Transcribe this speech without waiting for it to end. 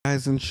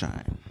rise and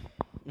shine.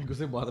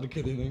 Você bota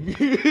naquele.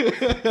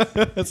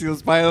 Se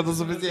os pais não estão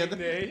suficientes.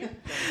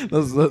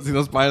 Se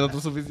os pais não estão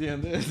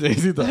suficientes.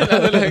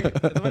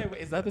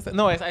 Is that the same?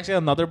 No, it's actually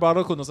another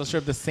bottle who knows to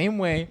strip the same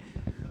way.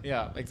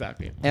 Yeah,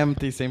 exactly.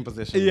 Empty, same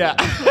position. Yeah.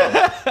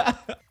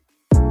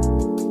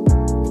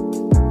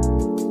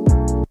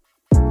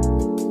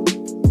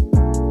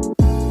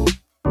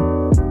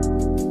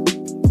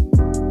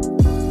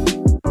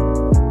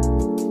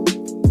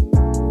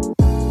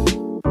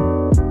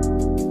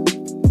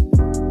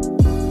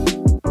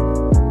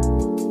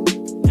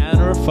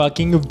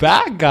 Fucking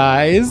back,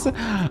 guys.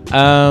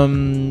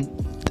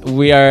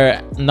 We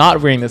are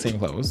not wearing the same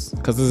clothes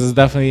because this is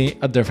definitely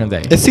a different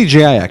day. It's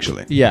CGI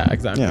actually. Yeah,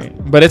 exactly. Yeah.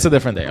 But it's a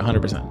different day,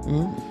 100%.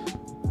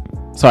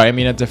 Mm-hmm. Sorry, I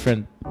mean a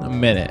different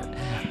minute.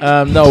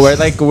 No,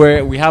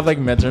 we have like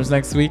midterms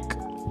next week,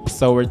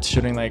 so we're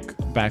shooting like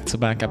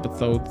back-to-back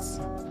episodes.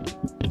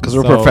 Because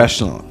we're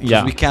professional.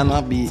 Yeah. We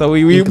cannot be. So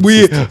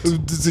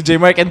J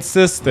Mark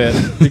insisted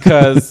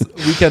because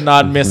we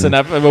cannot miss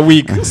a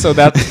week. So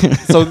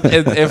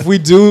if we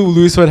do,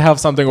 Luis would have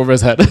something over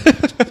his head.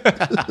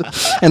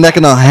 And that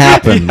cannot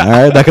happen. All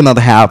right, that cannot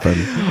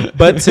happen.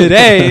 But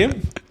today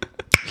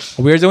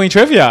we're doing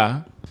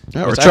trivia.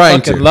 Yeah, we're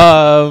trying to.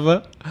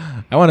 Love.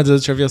 I want to do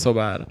the trivia so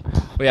bad.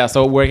 But yeah,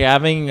 so we're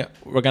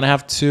gonna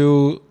have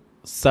two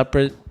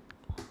separate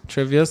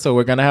trivia. So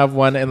we're gonna have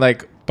one in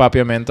like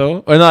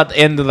Papiamento, or not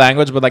in the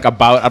language, but like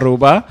about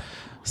Aruba.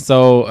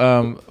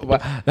 So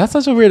that's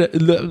such a weird.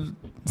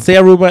 Say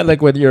Aruba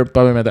like with your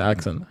Papiamento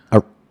accent.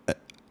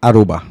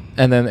 Aruba.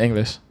 And then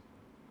English.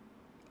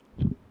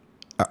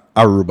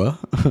 Aruba.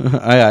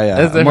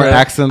 Yeah. More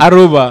accent.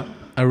 Aruba.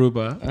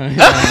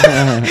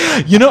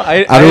 You know,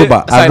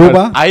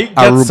 I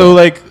get so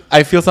like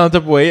I feel some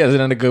type of way, as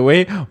in a good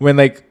way, when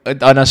like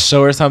on a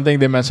show or something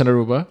they mention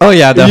Aruba. Oh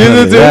yeah,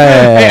 definitely.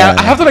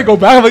 I have to like go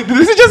back. I'm like, did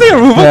they just say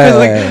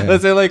Aruba?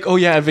 Let's say like, oh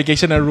yeah,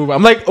 vacation in Aruba.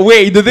 I'm like,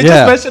 wait, did they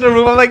just mention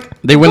Aruba? I'm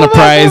like, they win a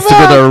prize to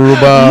go to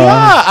Aruba.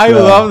 Yeah, I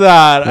love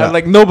that. Yeah. I'm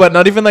like, no, but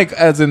not even like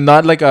as in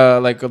not like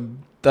a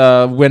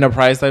win a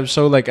prize type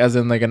show, like as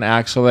in like an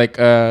actual like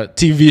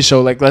TV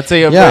show. Like let's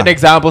say for an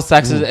example,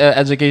 sex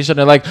education,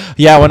 and like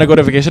I want to go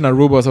to vacation in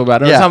Aruba so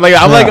bad. Or something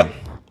like I'm like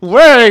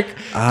work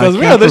because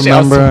we are literally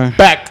a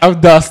speck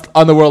of dust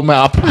on the world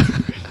map.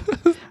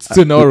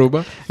 To know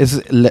Aruba. It's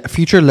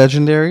Future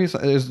Legendaries.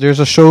 There's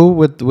a show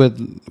with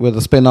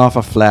a spin-off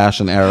of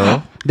Flash and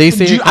Arrow. They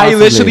say I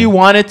literally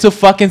wanted to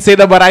fucking say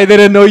that, but I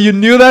didn't know you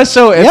knew that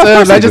show. It's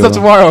Legends of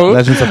Tomorrow.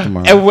 Legends of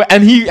Tomorrow.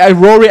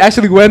 And Rory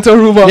actually went to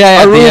Aruba.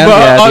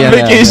 On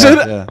vacation.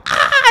 Yeah.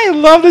 I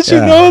love that you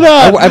know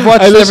that. I've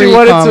watched. I literally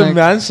wanted to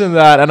mention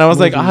that, and I was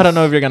like, I don't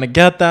know if you're gonna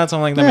get that, so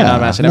I'm like, let me not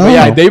mention it. But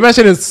yeah, they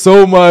mention it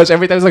so much.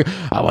 Every time he's like,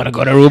 I want to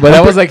go to Aruba.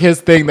 That was like his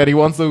thing, that he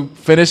wants to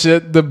finish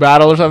the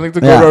battle or something to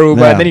go to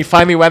Aruba, and then he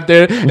finally went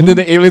there, and then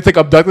the aliens like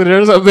abducted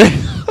her or something.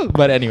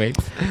 But anyway,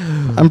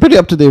 I'm pretty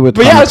up to date with.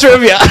 But yeah,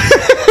 trivia.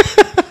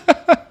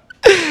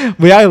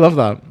 But yeah, I love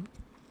that.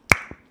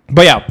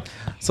 But yeah,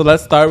 so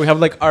let's start. We have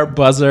like our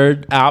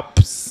buzzard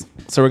apps.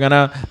 So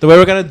the way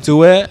we're gonna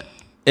do it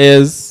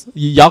is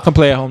y'all can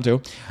play at home too.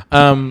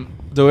 The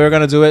way we're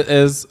gonna do it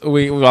is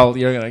you're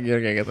gonna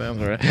get the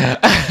answer right.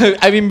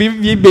 I mean,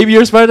 maybe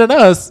you're smarter than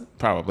us,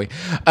 probably.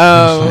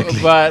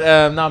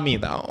 But not me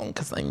though,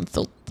 because I'm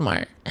so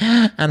smart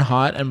and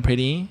hot and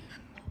pretty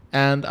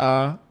and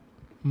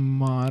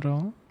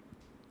model.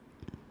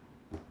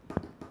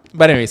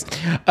 But anyways,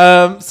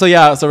 so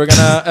we're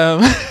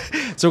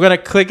gonna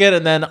click it,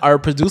 and then our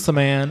producer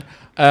man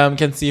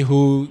can see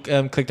who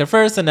clicked it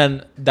first, and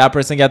then that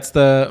person gets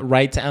the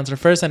right to answer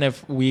first, and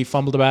if we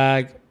fumble the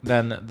bag,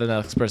 then the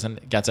next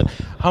person gets it.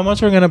 How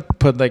much we're gonna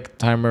put like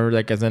timer,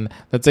 like as in,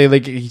 let's say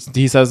like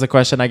he says the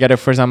question, I get it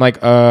first, I'm like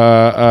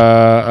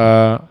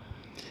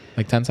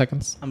like 10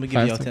 seconds? I'm gonna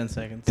give you all 10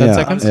 seconds. 10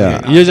 seconds?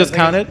 Yeah. You just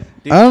count it?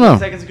 I don't know. 20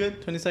 seconds good?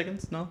 20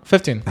 seconds? No?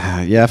 15.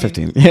 Yeah,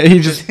 15. Yeah, he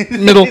just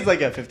middle. He's like,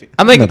 yeah, 15.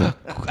 I'm like, Middle.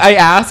 I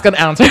ask an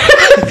answer.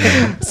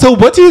 So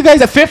what do you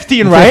guys at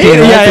 15, right?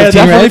 15, right? Yeah, 15,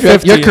 definitely right?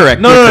 15. You're correct.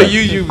 No,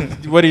 You're you.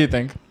 What do you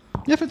think?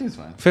 Yeah, 15 is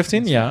fine.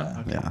 15?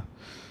 Yeah.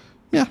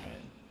 Yeah.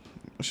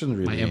 I shouldn't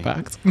really. My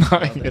impact. No,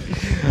 I'm good.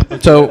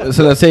 So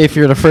let's say if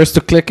you're the first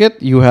to click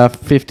it, you have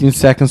 15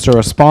 seconds to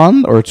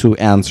respond or to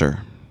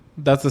answer.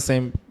 That's the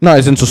same. No,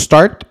 as in to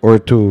start or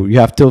to you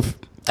have till.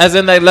 As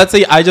in, like, let's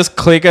say I just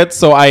click it,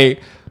 so I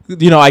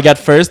get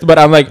first, but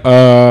I'm like,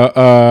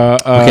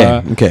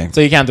 Okay.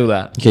 So you can't do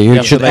that. Okay,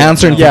 you should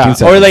answer in 15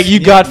 seconds. Or like you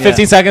got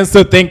 15 seconds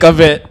to think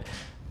of it.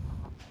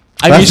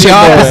 That's the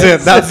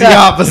opposite. That's the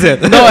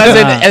opposite. No, as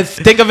in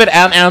think of it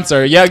and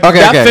answer. Yeah,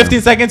 okay.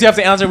 15 seconds, you have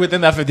to answer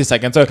within that 50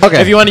 seconds. So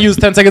Okay. if you want to use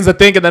 10 seconds to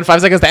think and then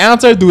 5 seconds to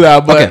answer, do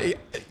that. But Okay.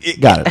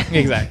 Got it.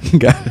 Exactly.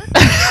 Got it.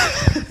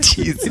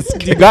 Jesus,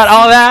 you got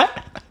all that?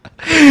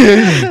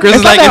 Chris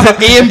is like, it's an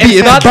A and B.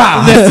 It's not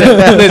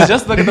listen,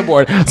 just look at the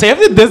board. So you have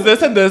to this,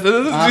 and this.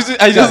 And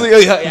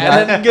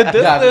then you get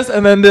this,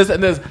 and then this,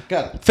 and this.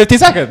 Got it. 50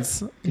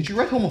 seconds. Did you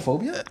write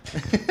homophobia?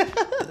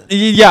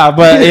 Yeah,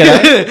 but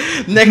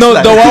Next no,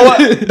 time.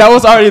 that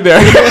was already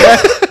there.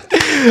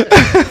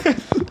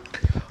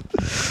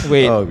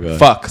 Wait, Oh, God.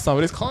 fuck.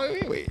 Somebody's calling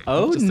me. Wait.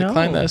 Oh, just no.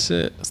 decline that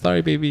shit.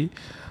 Sorry, baby.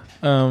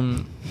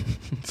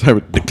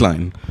 Sorry,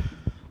 decline.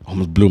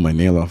 Almost blew my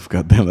nail off.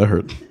 God damn, that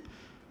hurt.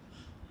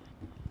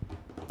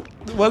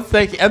 One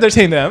sec.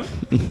 Entertain them.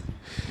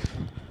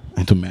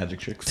 Into magic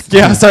tricks.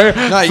 Yeah, sorry.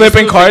 No, you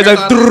Flipping still cards.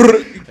 figure Like, it out.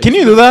 drrrr. Can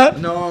you do that?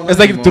 No, It's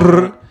like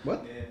drrrr.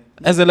 What?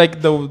 As in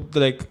like the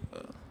like.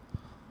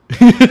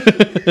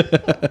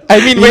 I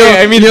mean, You wait. know-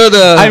 I mean, you know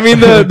the- I mean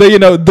the you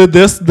know the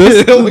this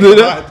Oh my the-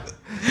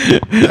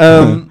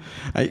 God.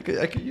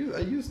 I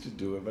used to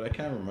do it, but I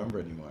can't remember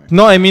anymore.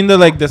 No, I mean the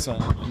like this one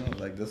No,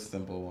 like this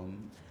simple one.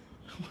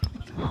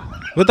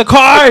 with the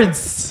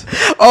cards.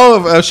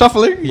 Oh,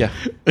 shuffling. Yeah.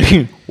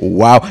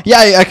 Wow.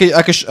 Yeah,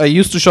 I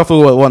used to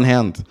shuffle with one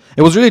hand.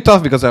 It was really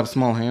tough because I have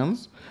small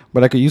hands,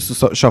 but I could used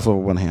to shuffle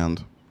with one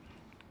hand.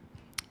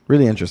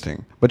 Really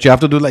interesting. But you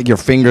have to do like your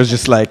fingers,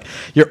 just like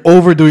you're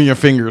overdoing your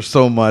fingers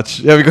so much.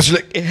 Yeah, because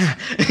you're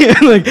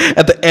like, like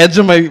at the edge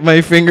of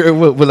my finger it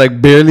would like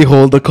barely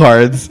hold the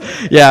cards.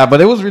 Yeah, but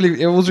it was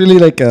really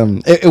like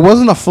it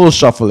wasn't a full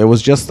shuffle. It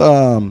was just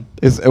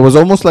it was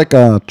almost like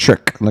a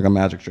trick, like a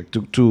magic trick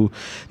to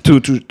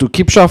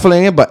keep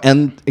shuffling it but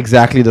end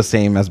exactly the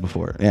same as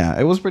before. Yeah,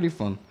 it was pretty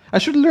fun. I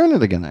should learn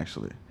it again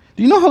actually.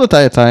 Do you know how to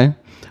tie a tie?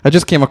 I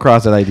just came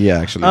across that idea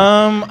actually.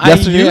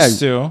 Yesterday, I used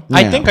to. yeah.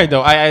 I think I do.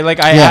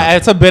 Yeah.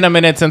 It's been a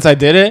minute since I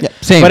did it. Yeah,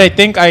 same. But I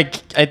think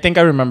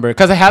I remember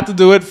because I had to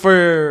do it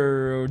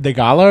for the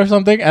gala or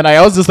something, and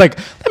I was just like,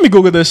 let me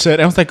Google this shit.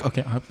 And I was like,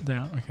 okay, up,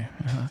 down, okay.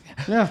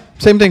 Yeah,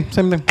 same thing.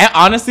 And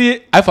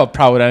honestly, I felt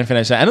proud when I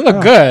finished it, and it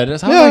looked good.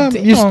 So I Yeah, was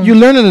like, you, damn. you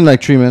learn it in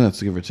like 3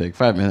 minutes, give or take,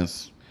 5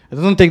 minutes. It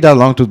doesn't take that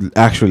long to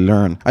actually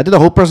learn. I did a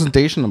whole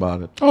presentation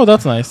about it. Oh,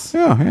 that's nice.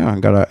 Yeah, I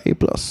got a A+.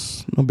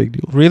 No big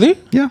deal. Really?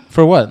 Yeah,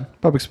 For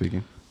what? public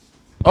speaking.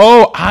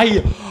 Oh,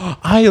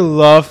 I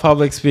love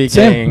public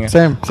speaking.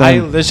 Same. I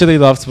literally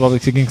love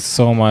public speaking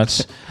so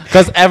much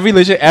because every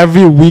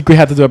week we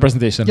had to do a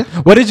presentation. Yeah.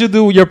 What did you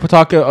do? Your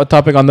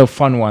topic on the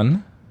fun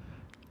one?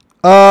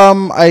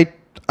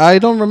 I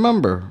don't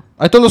remember.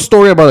 I told a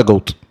story about a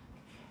goat.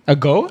 A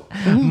goat?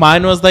 Mm-hmm.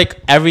 Mine was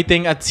like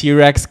everything a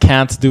T-Rex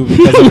can't do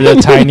because of their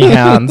tiny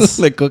hands.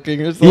 Like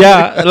cooking or something.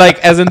 Yeah, like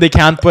as in they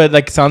can't put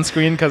like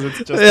sunscreen because it's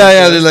just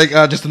Yeah, they're like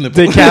just a nipple.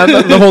 they can't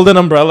hold an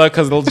umbrella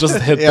because they'll just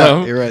hit Yeah,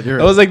 them. you're right.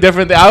 It was like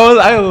different.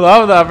 I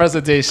love that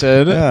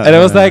presentation, Yeah, and it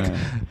was yeah, like,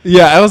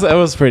 yeah, it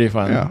was pretty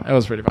fun. Yeah. It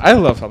was pretty fun. I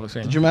love public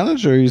speaking. Did you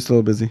manage or are you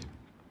still busy?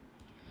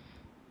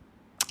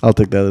 I'll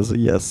take that as a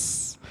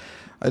yes.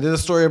 I did a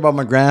story about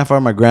my grandfather,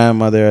 my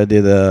grandmother. I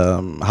did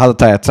how to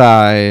tie a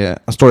tie.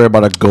 A story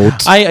about a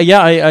goat.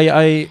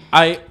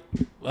 A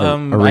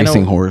a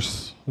racing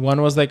horse.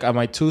 One was like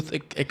my tooth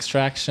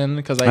extraction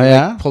because I Oh,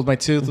 yeah? like, pulled my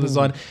tooth. This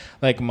one,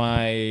 like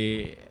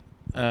my,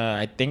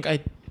 I think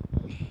I.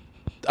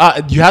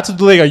 You had to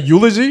do like a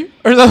eulogy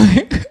or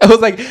something. I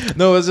was like,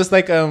 no, it was just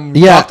like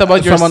talked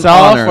about someone's yourself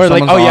honor, or like,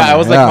 someone's oh yeah, I honor,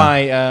 was yeah. like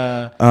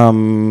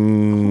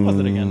my what was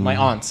it again? My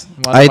aunt.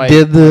 One of I my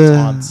did the-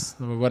 aunt's,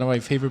 one of my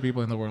favorite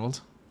people in the world.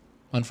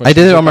 I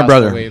did it on my passed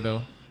brother. away,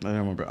 though. I don't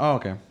remember. Oh,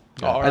 okay.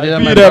 Oh, I did it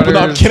on my no, I'm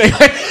brother's- kidding.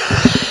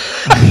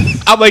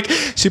 I'm like,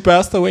 she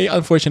passed away,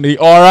 unfortunately.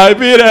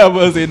 R.I.P.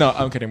 No,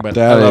 I'm kidding, but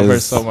That I love her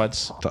is so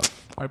much.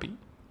 tough. R.I.P.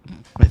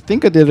 I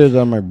think I did it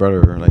on my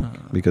brother, like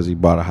because he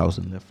bought a house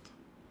and lived,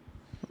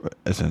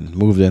 as in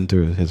moved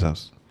into his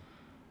house.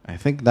 I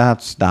think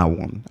that's that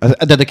one.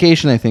 A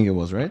dedication, I think it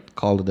was, right?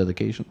 Called a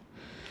dedication.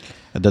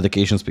 A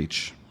dedication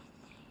speech.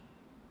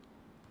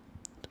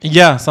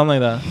 Yeah,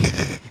 something like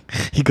that.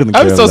 He couldn't.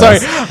 I'm care so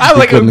less. sorry. I'm He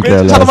like, couldn't care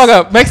shut the less. fuck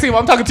up. Maxime,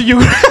 I'm talking to you.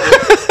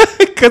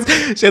 Because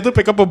she had to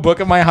pick up a book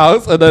in my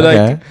house, and then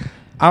Okay. like,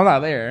 I'm not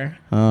there.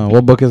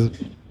 What book is it?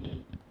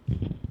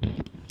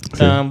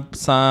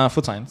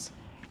 Food science.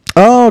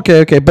 Oh,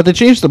 okay. But they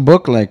changed the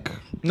book, like.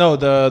 No,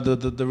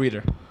 the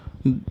reader.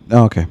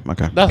 Oh, okay.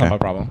 That's okay. not my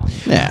problem.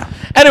 Yeah.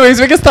 Anyways,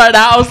 we can start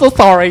now. I'm so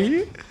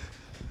sorry.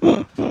 Yeah,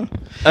 All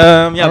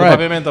the right.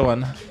 pavimento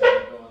one.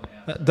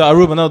 The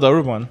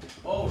Aruba one.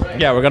 Oh, right.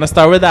 Yeah, we're gonna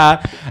start with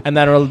that, and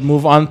then we'll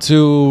move on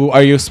to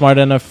Are You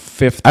Smarter Than a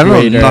Fifth I don't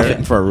Grader? know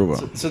nothing for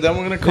Aruba. So then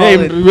we're gonna call Hey,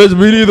 it.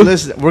 really the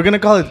Listen, we're gonna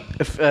call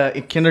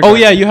it kindergarten. Oh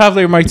yeah, you have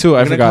your mic too.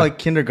 I We're gonna call forgot.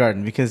 it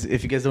kindergarten because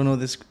if you guys don't know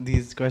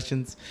these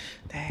questions,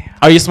 damn.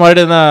 Are you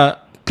smarter than a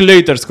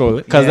kleuterschool?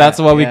 Because Yeah, that's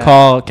what we yeah.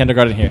 call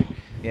kindergarten here.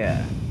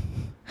 Yeah.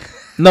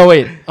 No,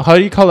 wait. How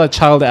do you call a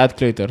child at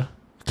kleuter?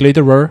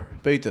 Kleuterer?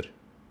 Peter.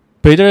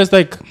 Kleuter is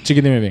like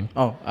chikitimibing.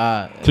 Oh,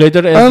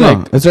 Kleuter is I don't like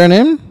know. Is there a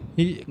name?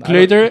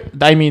 kleuter.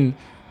 I mean,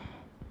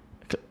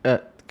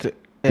 Right.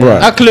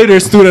 a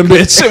kleuter student,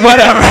 bitch.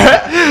 Whatever.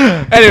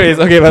 Anyways,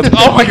 okay, but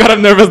oh my god,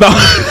 I'm nervous now.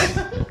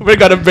 We're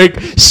gonna bring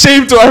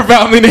shame to our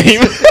family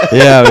name.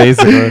 Yeah,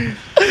 basically.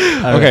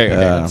 Okay.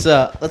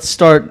 Let's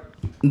start.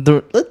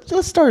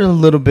 Let's start a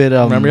little bit.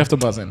 Remember, you have to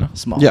buzz in.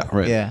 small. Yeah,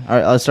 right. Yeah. All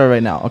right. I'll start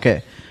right now.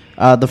 Okay.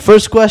 The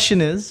first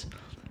question is,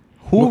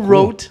 who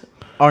wrote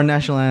our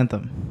national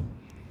anthem?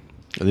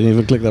 I didn't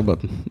even click that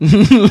button.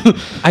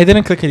 I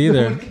didn't click it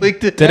either.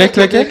 Clicked it. Did I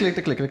click it?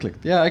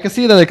 Clicked. Yeah, I can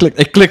see that I clicked.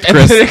 I clicked,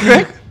 Chris. Did it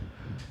click?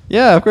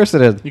 Yeah, of course it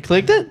did. You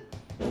clicked it?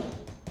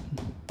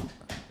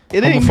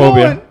 It ain't Homophobia.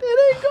 going.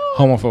 It ain't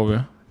going.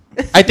 Homophobia.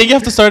 I think you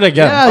have to start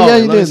again. Yeah, Oh, you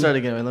let me did. start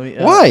again. Let me.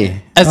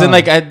 Why? As in, Oh.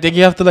 like, I think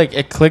you have to, like,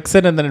 it clicks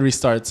it and then it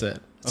restarts it.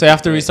 So you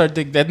have to great.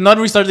 restart not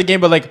restart the game,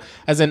 but, like,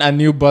 as in a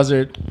new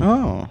buzzard.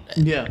 Oh.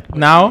 Yeah.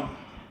 Now?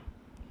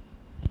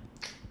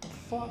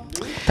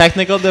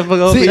 Technical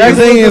difficulty. See, the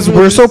thing is,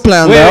 we're so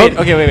planned out. Wait.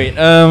 Okay, wait.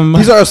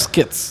 These are our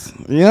skits.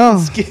 You know?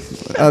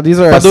 These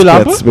are our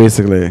Padulampa? skits,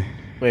 basically.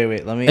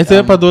 Wait. Let me. Is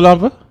it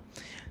Padulampa?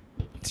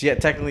 Yeah,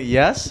 technically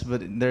yes,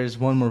 but there's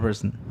one more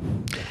person.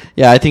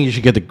 Yeah, I think you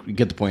should get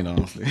the point,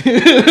 honestly.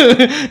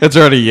 It's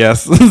already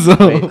yes. So.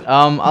 Wait,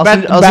 I'll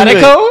send you.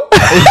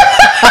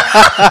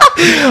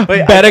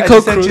 Wait, I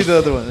Batico sent you Cruz. the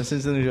other one. I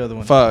sent you the other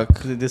one. Fuck.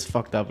 'Cause this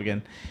fucked up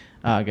again.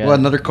 Okay. What,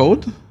 another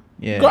code?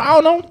 Yeah. I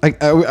don't know. Like,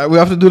 we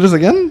have to do this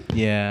again?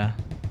 Yeah.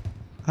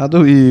 How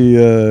do we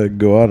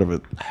go out of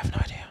it? I have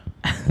no idea.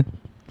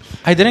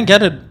 I didn't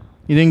get it.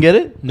 You didn't get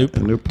it? Nope.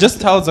 Nope.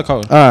 Just tell us the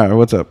code. All right,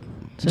 what's up?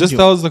 Just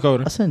tell us the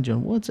code. I'll send you.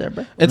 What's that,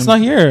 bro? It's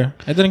not here.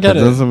 I didn't get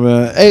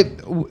it. Hey,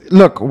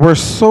 look, we're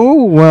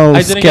so well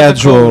I didn't get the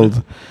scheduled.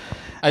 code.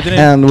 I didn't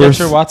And get we're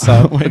your s-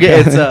 WhatsApp. Oh my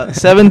Okay, God. it's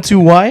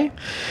 72Y.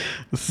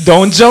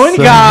 Don't join,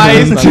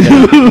 guys.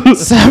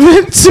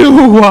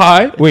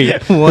 72Y.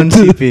 Wait. 1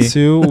 CP.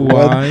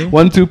 2Y.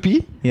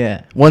 1-2P?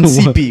 Yeah. 1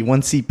 CP.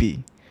 1 CP.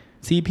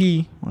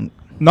 CP. One.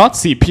 Not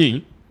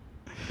CP.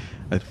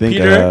 I think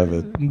Peter? I have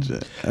it.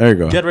 There you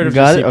go. Get rid You of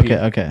got your it?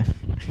 CP. Okay. I'm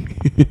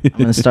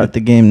going to start the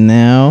game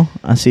now.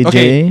 I see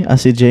Okay. Jay. I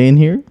see Jay in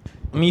here.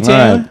 Me too.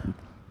 Alright.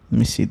 Let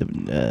me see let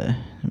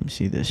me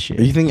see this shit.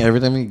 You think every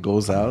time it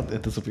goes out,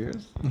 it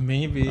disappears?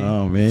 Maybe.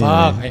 Oh, man.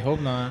 Fuck. I hope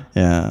not.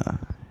 Yeah.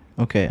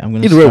 Okay, I'm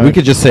gonna. Either way, we start.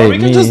 could just say Or we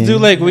could just me. do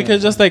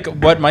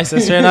what my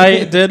sister and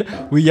I did.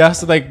 We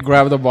used to like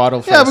grab the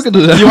bottle first. Yeah, we could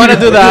do that. You want to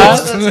do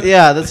that?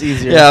 Yeah, that's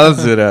easier. Yeah,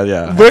 let's do that.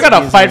 Yeah. We're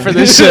gonna fight for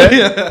this shit.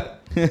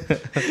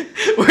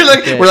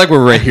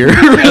 we're right here.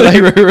 we're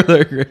like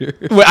right here.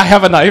 Wait, I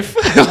have a knife.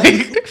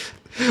 Like,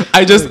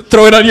 I just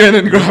throw it on you and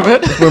then grab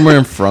it. When we're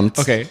in front.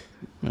 Okay,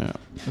 Yeah.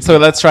 so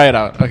let's try it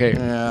out. Okay.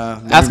 Yeah.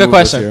 let Ask me a move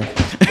this question. here.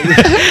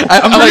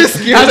 I'm really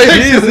scared.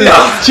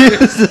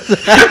 Jesus.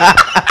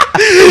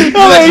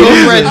 Like, go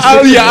for it. I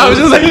was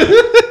just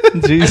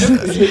like, Jesus.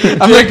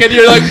 I'm like, and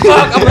you're like,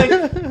 fuck. I'm like,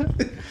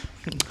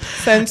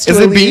 Is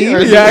it B or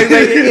is yeah,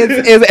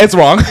 it it's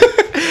wrong.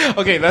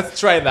 Okay, let's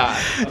try that.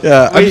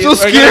 Yeah. I'm Wait, so we're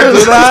gonna scared.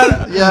 do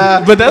that?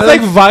 Yeah. But that's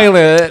like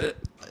violent.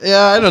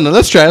 Yeah, I don't know.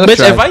 Let's try. Let's Bitch,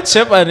 try. if I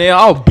chip a nail,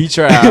 I'll beat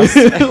your ass.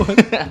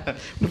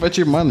 If I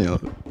cheat money.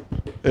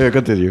 Yeah,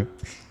 continue.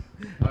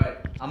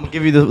 I'm gonna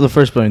give you the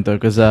first point though,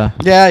 cause Yeah.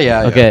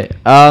 okay.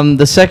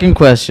 The second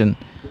question: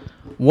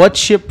 what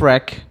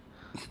shipwreck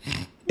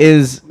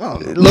is No.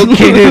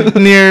 located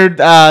near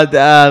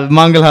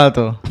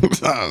Mangalhato?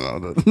 I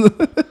don't know.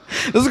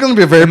 This is gonna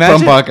be a very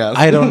Imagine- fun podcast.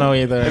 I don't know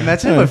either.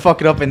 Imagine if I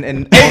fuck it up and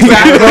Exactly.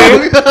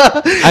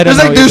 I don't There's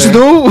like know there's either.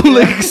 no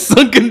like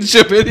sunken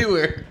ship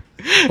anywhere.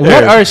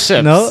 What are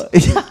ships? no.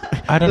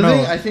 I don't The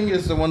thing, know. I think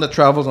it's the one that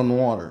travels on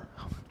water.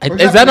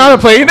 Is that not a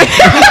plane?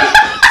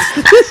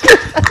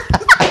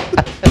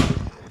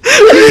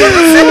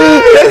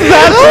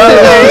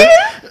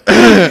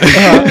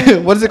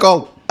 What is it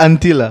called?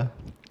 Antilla.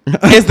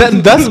 Is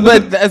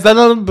that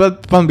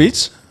not Palm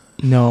Beach?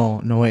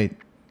 No, wait.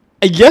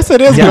 Yes, it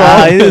is. Yeah,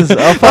 bro. it is. Oh,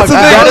 fuck. That's the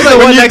thing. That is Like, the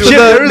when one you next do to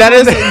that- that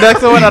is next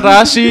to one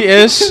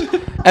Arashi-ish,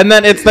 and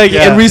then it's like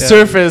Yeah, it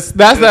resurfaced.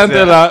 That's the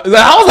Antilla.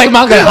 I was like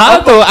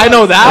Mangalhato. I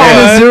know that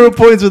And one. 0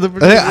 points with the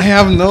I think I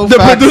have no. The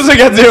facts. producer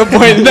gets 0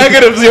 points.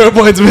 Negative 0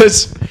 points,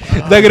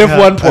 bitch. Negative yeah.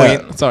 1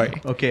 point. Sorry.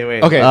 Okay,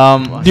 wait. Okay.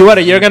 Do Do you want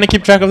to? You're gonna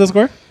keep track of the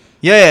score?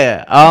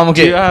 yeah. Do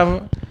Okay. you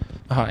have?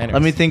 Anyways.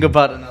 Let me think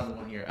about another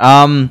one here.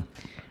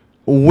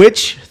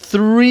 Which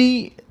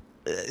 3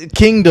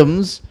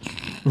 kingdoms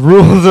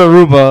ruled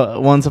Aruba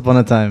once upon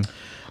a time?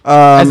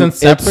 As in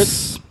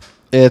separate?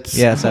 It's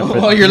Yeah,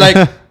 separate. Oh, you're like,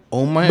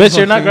 oh my. Bitch,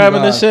 you're not fucking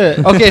grabbing God. this shit.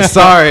 Okay,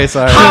 sorry.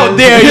 How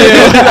dare you?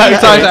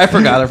 sorry, I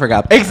forgot.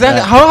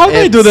 Exactly. How do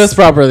we do this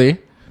properly?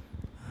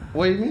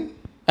 What do you mean?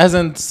 As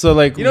in, so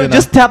like, You know,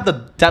 just tap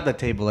the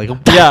table like.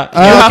 yeah. You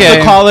have Okay.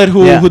 to call it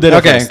who did it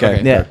Okay, first.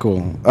 okay, Yeah. yeah,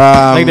 cool.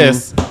 Like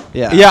this.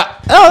 Yeah. Yeah.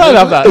 Oh, I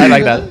love that. I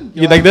like that.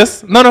 You like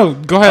this? No.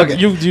 Go ahead. Okay.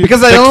 You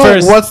Because I pick don't know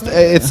first. what's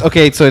it's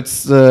okay. So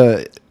it's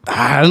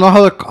I don't know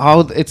how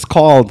it's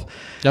called.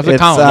 You have to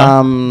It's, count.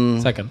 No?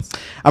 Seconds.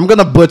 I'm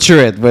gonna butcher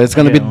it, but it's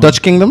gonna Okay, be well.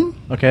 Dutch Kingdom.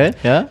 Okay.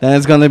 Yeah. Then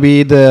it's gonna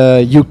be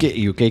the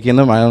UK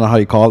Kingdom. I don't know how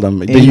you call them.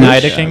 The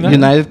United Kingdom?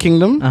 United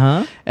Kingdom. Uh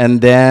huh. And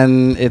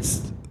then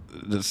it's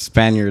the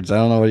Spaniards. I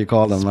don't know what you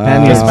call them.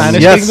 Spaniards. The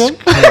Spanish Yes. Kingdom?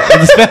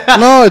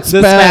 No, it's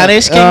The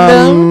Spanish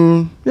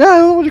Kingdom? Yeah, I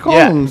don't know what you call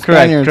them.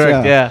 Spaniards,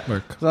 Correct. Yeah.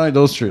 Work. It's only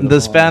those three. The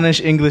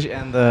Spanish, English,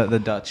 and the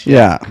Dutch.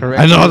 Yeah,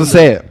 Correct. I know how to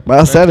say it, but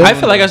I said it. I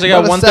feel like I should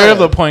get But 1/3 of the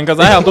said it. point because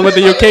I helped him with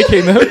the UK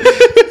Kingdom.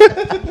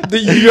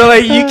 You're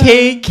like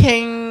UK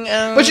King.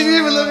 But you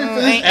didn't even let me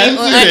finish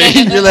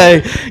answering. You're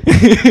like,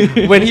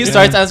 When he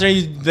starts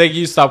answering,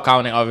 you stop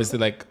counting. Obviously,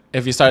 like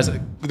if he starts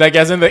like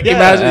as in the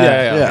imagine.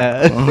 Yeah.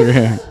 yeah.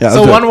 Okay. Yeah,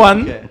 So let's do it.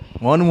 1-1. Okay.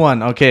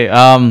 1-1. Okay.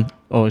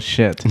 Oh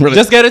shit. Really?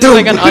 Just get it to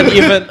like an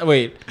uneven.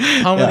 Wait,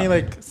 how many Yeah.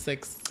 like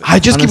 6. I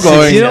just On a keep six.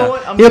 going. You know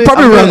what? He'll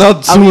probably run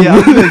out soon.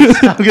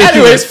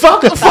 Anyways,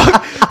 fuck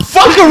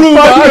Aruba.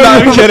 No,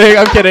 I'm kidding.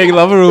 I'm kidding.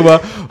 Love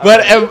Aruba,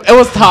 but it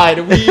was tied.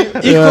 We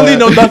equally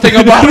know nothing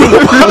about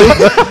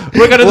Aruba.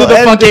 We're gonna do the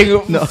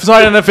fucking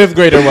starting on the 5th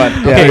grader one.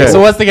 Okay, so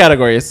what's the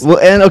categories? Well,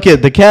 and okay,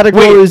 the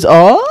categories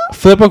are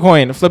Flip a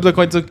coin. Flip the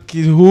coin to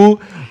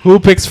who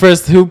picks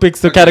first. Who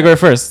picks the category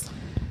first?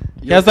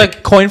 He has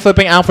like coin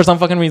flipping out for some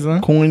fucking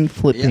reason. coin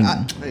flipping.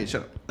 Hey,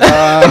 shut up.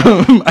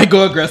 I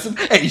go aggressive.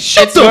 Hey,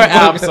 shut It's your the fuck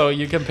app, up. so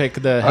you can pick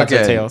the heads or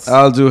Okay, tails.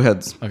 I'll do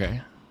heads.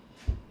 Okay.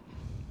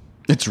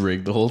 It's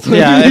rigged the whole time.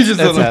 Yeah, You it's just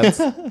don't know.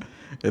 heads.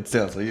 It's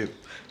tails. So you.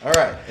 All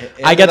right.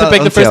 I get to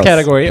pick the first Tails.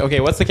 category. Okay,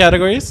 what's the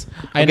categories?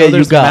 I know Okay,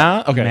 there's you got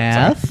math. Okay,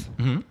 math.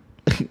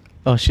 Mm-hmm.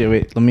 Oh shit!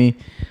 Wait, let me.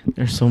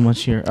 There's so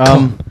much here.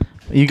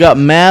 You got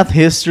math,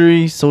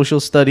 history, social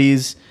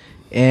studies,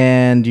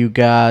 and you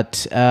got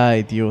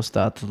Dios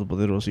está todo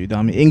poderoso, you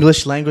dummy.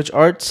 English language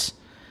arts,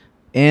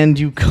 and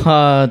you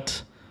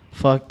got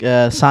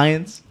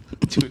science.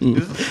 Dude,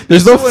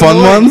 There's no fun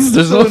ones.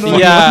 There's no fun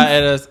Yeah, ones.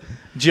 it is.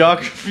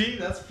 geography.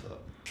 That's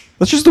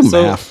Let's just do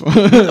So- math.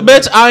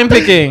 Bitch, I'm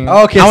picking.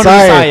 Okay, I wanna do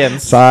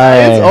science. science.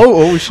 Science.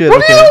 oh shit.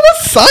 What do you okay. know about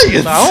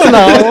science?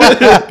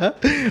 I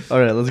don't know. All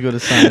right, let's go to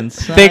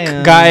science. Pick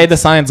Science. guy, the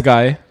science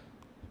guy.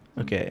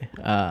 Okay.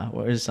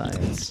 Where's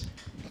science?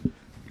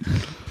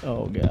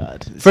 Oh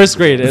god. First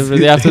grade.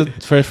 They have to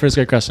first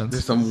grade questions.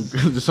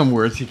 There's some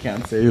words he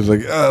can't say. He's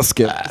like,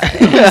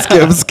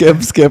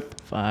 skip, skip.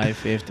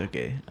 5/5.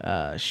 Okay.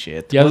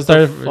 Shit. You have to What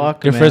the start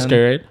fuck, your first man?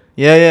 grade, right?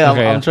 Yeah.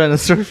 Okay, I'm yeah. trying to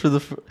search for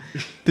the.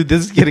 Dude,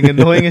 this is getting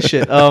annoying as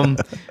shit.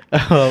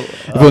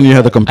 If only you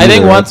had the computer. I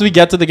think right? once we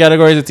get to the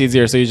categories, it's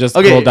easier. So you just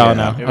Okay, scroll down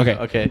yeah, now. here we Okay.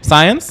 go, okay.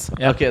 Science.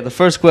 Yeah. Okay. The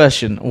first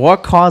question: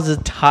 what causes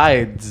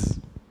tides?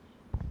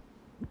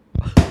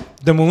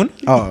 The moon.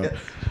 Oh,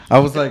 I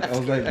was like,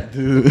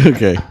 dude.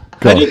 Okay.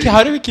 How Go.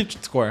 how do we keep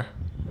score?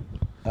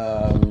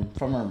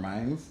 From our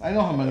minds. I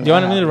know how many. Do you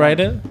want me to write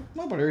it?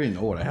 No, but I already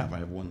know what I have. I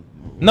have one.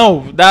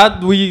 No,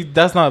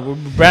 that's not we're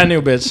brand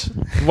new, bitch.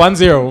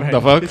 1-0.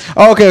 The fuck?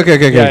 Oh,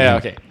 okay. Yeah,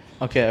 okay.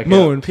 Okay.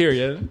 Moon.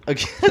 Period.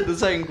 Okay. The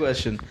second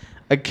question: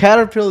 a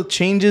caterpillar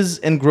changes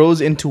and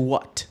grows into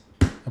what?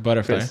 A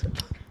butterfly. Chris.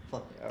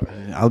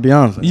 I'll be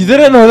honest. You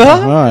didn't know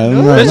that? No, I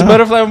didn't know Bitch, that.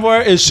 butterfly boy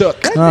is shook.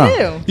 Ah.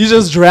 Damn. You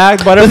just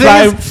dragged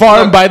butterfly is-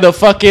 farm by the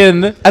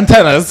fucking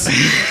antennas.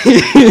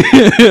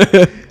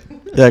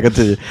 Yeah,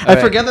 continue. I Alright.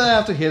 forget that I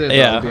have to hit it.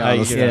 Yeah, I'll be I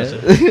honest.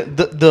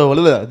 get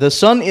Yeah. the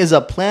sun is a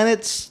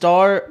planet,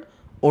 star,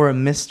 or a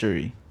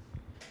mystery.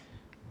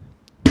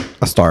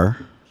 A star.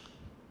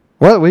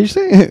 What? What do you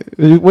say?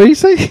 What do you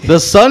say? The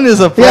sun is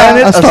a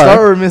planet, a a star. star,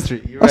 or a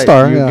mystery. You're A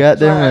star, You yeah.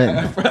 goddamn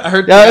right. I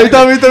heard. Yeah,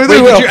 tell me, Wait, a did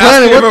you ask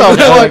planet. me What about the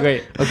that? fuck? Okay,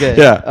 great. Okay.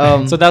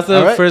 Yeah. So that's the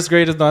alright. first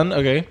grade is done.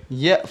 Okay.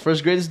 Yeah,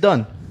 first grade is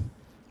done.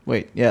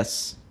 Wait,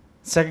 yes.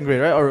 Second grade,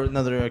 right? Or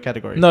another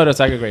category? No, the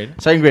second grade.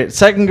 Second grade.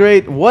 Second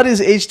grade. What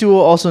is H2O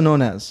also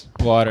known as?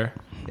 Water.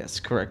 Yes,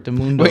 correct. The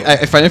moon. Wait,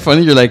 I find it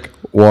funny. You're like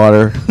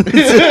water.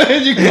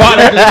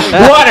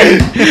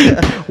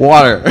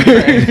 Water.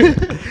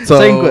 So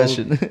Second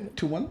question.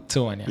 2-1.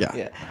 2-1. Yeah. Yeah.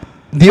 Yeah.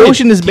 The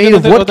ocean is keep made it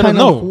of with what the- kind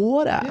no. of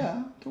water?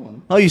 Yeah.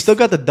 2-1. Oh, you still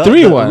got the 3-1.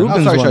 the Oh,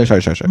 Rubens sorry. one.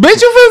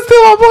 Bitch, you feel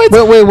still on points.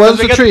 Wait, what's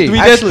We the get- tree? we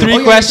did Actually- three Oh,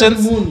 yeah,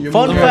 questions.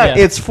 Fun Yeah. fact: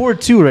 Yeah. it's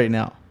 4-2 right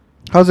now.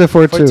 How's it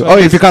 4-2? 4-2. Oh,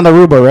 if you count the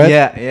Aruba, right?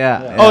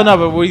 Yeah. Oh no,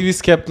 but we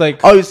skipped like.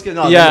 Oh, you skipped.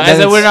 No, yeah, then I said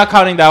it's- we're not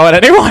counting that one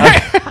anymore.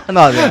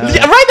 No,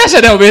 Yeah, write that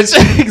shit down, bitch.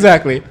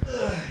 Exactly.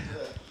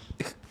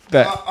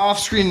 That.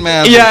 Off-screen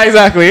man. Yeah,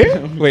 exactly.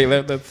 Wait,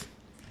 let's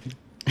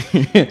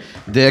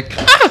Dick.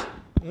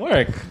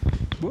 work.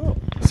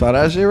 Saw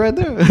that shit right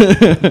there.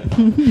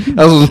 That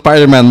was a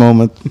Spider-Man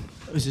moment.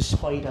 It was a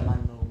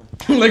Spider-Man moment.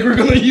 Like we're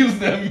gonna use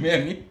them,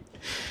 man.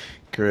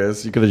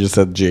 Chris, you could have just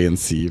said J and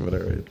C, but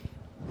alright.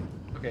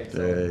 Okay.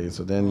 Okay,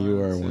 so then you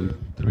are 1,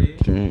 3.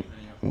 2,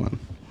 1.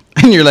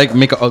 And you're like,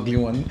 make an ugly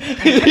one.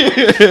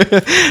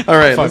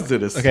 Alright, let's do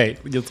this. Okay,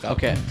 let's go.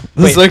 Okay.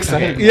 This Wait, looks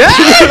okay. Yeah.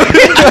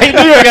 I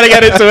knew you were gonna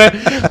get into it.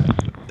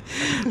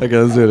 Okay,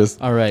 let's do this.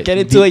 All right. Get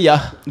into it,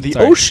 yeah. The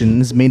Sorry.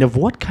 ocean is made of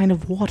what kind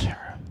of water?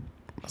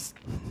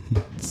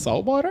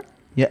 Salt water.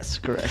 Yes,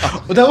 correct.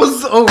 Oh, that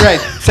was right.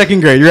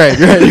 Second grade. Right.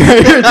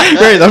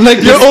 I'm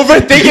like, You're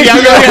overthinking.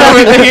 I'm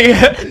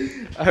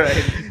overthinking. All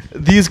right.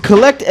 These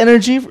collect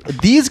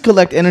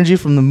energy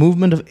from the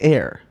movement of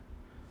air.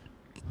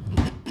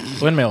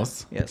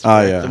 Windmills. Yes. Oh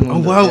correct. yeah. The Oh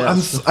movement- wow.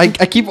 yes. I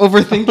keep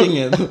overthinking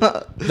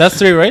it. That's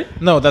 3,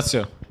 right? No, that's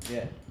 2.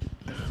 Yeah.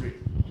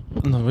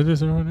 No, it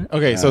is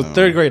okay. So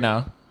third grade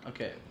now.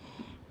 Okay.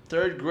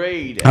 Third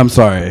grade. I'm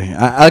sorry.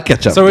 I'll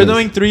catch up. So we're please.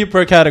 doing 3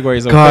 per category.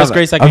 So God, first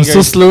grade, second I'm grade,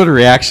 so slow to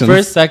reactions.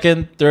 first,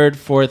 second, third,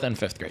 fourth, and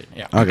fifth grade.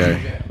 Yeah.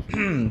 Okay.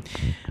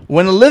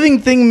 When a living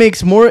thing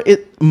makes more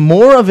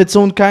of its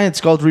own kind,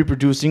 it's called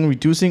reproducing,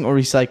 reducing, or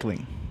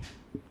recycling.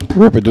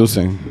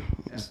 Reproducing.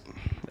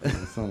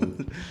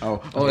 Oh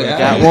Got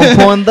Got one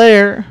point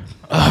there.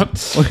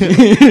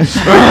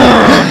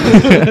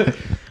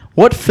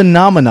 What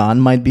phenomenon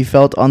might be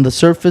felt on the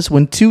surface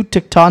when two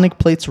tectonic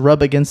plates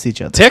rub against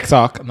each other?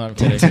 TikTok. No, I'm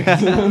kidding.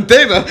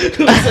 Data.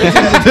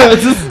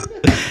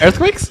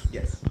 Earthquakes?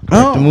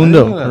 Oh, Rectamundo. I didn't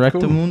know that.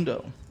 Cool.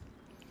 Rectamundo.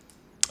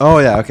 Oh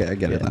yeah, okay, I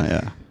get it now.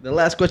 Yeah. The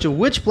last question: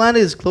 which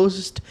planet is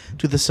closest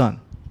to the sun?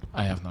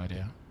 I have no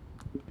idea.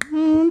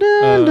 Dun,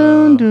 dun,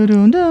 dun,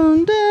 dun,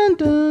 dun, dun,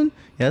 dun.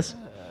 Yes.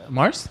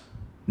 Mars?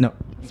 No.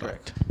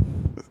 Correct.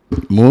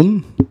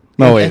 Moon?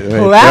 No wait.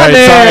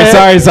 Planet.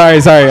 Right, sorry.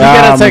 You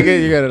gotta take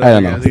it. You gotta. I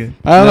don't know.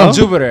 I don't know.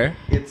 Jupiter.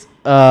 It's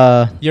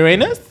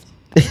Uranus?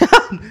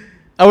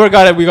 Oh, we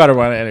got it. We got it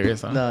wrong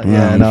anyways. Huh? no,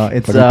 yeah, no.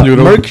 It's Fucking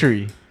Pluto.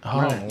 Mercury. Oh,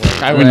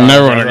 I would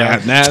never want to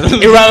get that.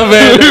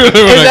 Irrelevant.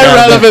 It's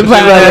irrelevant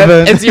planet.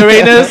 Irrelevant. It's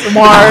Uranus,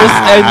 Mars,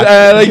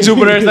 and like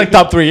Jupiter is like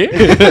top 3.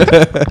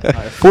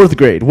 Fourth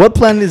grade. What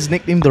planet is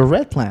nicknamed the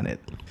Red Planet?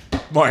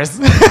 Mars.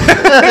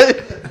 I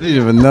didn't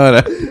even know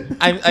that.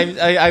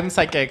 I'm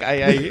psychic. I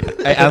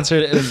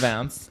answered in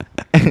advance.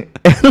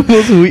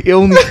 Animals who eat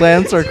only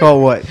plants are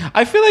called what?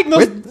 I feel like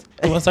no.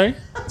 Oh, sorry.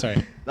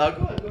 No,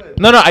 go ahead.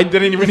 No, I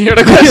didn't even hear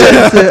the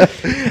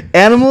question.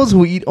 Animals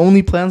who eat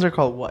only plants are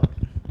called what?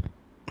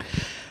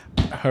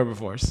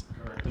 Herbivores.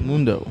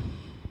 Mundo.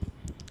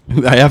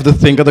 I have to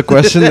think of the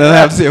question, and I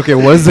have to say, okay,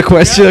 what is the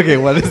question? Okay,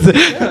 what is it?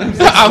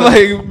 I'm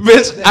like,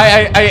 bitch.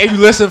 I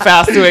listen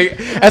fast to it.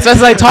 As fast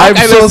as I talk, I'm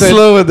I so listen.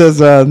 slow with this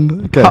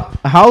one. Okay.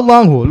 How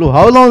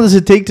long does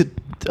it take to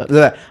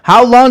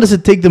how long does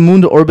it take the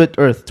moon to orbit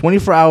Earth?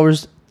 24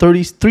 hours,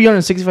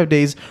 365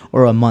 days,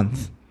 or a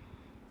month?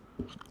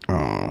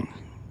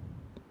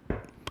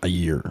 A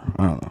year.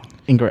 I don't know.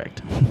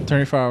 Incorrect.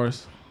 24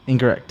 hours.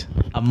 Incorrect.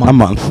 A A month.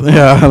 month.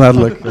 Yeah, that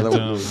look.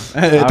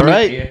 All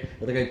right.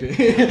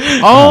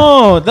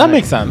 Oh, that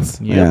makes sense.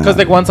 Yeah. Because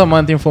like once a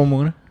month in full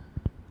moon.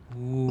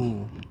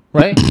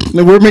 Right?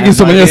 We're making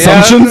so many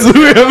assumptions.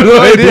 We have no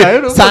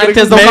idea.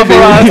 Scientists don't come for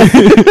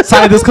us.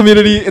 Scientist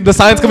community, the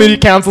science community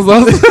cancels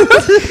us.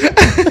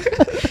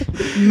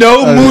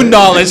 No moon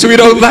knowledge. We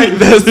don't like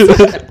this.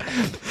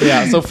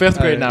 Yeah. So 5th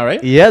grade now,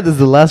 right? Yeah, this is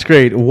the last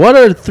grade. What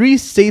are 3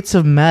 states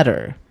of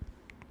matter?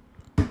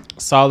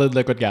 Solid,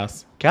 liquid,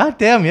 gas. God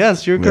damn,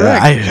 yes, you're Yeah,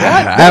 correct.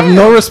 I have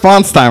no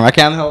response time. I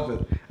can't help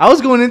it. I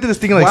was going into this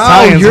thing like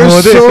Wow, science. you're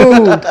mode.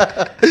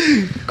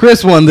 so.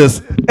 Chris won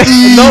this. No,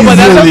 but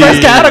that's the Easily.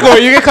 first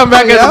category. You can come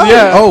back and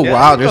yeah. Oh Yeah,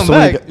 wow, you there's come so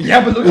many. back.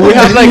 Yeah, but look We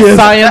have like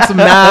science,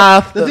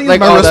 math, The thing like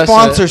is, all my that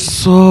response shit. are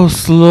so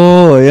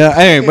slow. Yeah.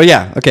 Anyway, but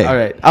yeah. Okay. All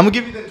right, I'm gonna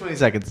give you the 20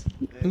 seconds.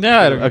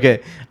 Yeah. I don't- Okay.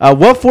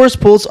 What force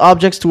pulls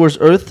objects towards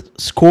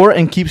Earth's core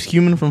and keeps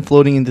human from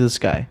floating into the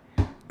sky?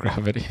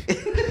 Gravity.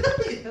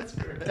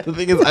 The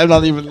thing is, I'm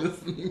not even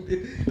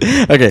listening.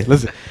 Okay,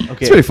 listen. Okay.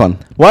 It's pretty fun.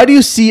 Why do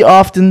you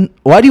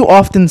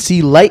often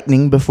see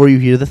lightning before you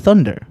hear the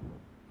thunder?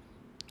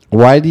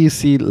 Why do you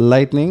see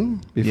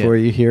lightning before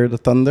you hear the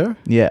thunder?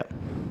 Yeah.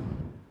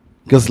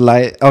 Because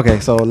light.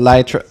 Okay, so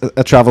light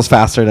travels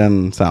faster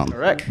than sound.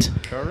 Correct.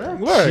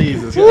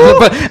 Jesus.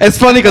 But it's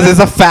funny because it's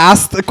a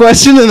fast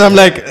question, and I'm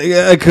like,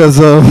 because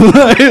of.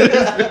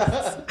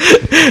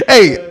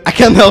 Hey, I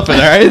can't help it. All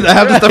right, I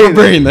have this type of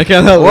brain. I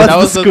can't help What's it. That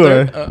the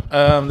was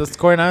score? The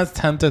score now is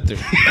 10-3.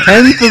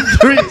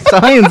 10-3.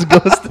 Science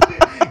goes to.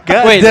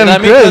 God Wait, damn,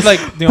 that means Chris. like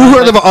do you Who want,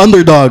 heard of like, an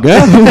underdog?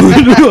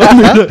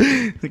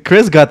 Huh?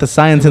 Chris got the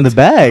science in the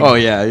bag. Oh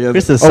yeah, yeah.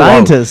 Chris is a wow.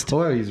 scientist. Oh,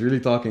 wow, he's really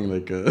talking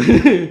like.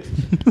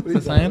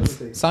 the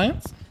science?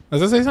 Science?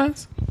 Does it say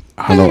science?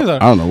 I don't know. I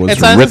don't know what's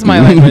It's science is my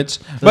written. language,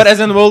 but as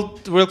in we'll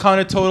count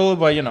it total,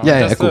 but you know, Yeah,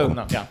 yeah, just cool.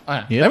 no, yeah.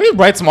 Okay. Yeah. Let me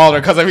write smaller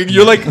because I mean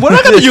you're like we're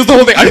not gonna use the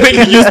whole thing. I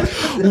think you used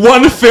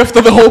 1/5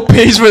 of the whole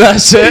page for that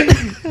shit.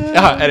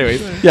 Yeah.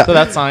 Anyways, Yeah. so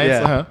that's science.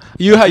 Yeah. Uh-huh.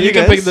 You You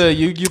can guys? pick the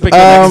you pick the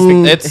next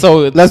thing. It's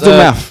so Let's do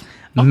math.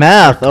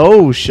 Math.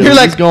 Oh shit. You're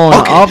like, He's going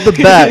okay. off the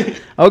bat.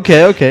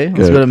 Okay. Let's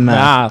Good. go to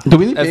math. Do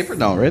we need That's- paper?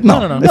 No, right?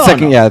 No, no. It's No,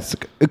 second. no. Yeah, it's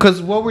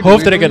because what we're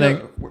Hope doing. to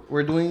the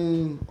We're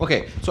doing.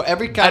 Okay, so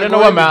every I category. don't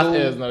know what we math go-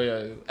 is. No,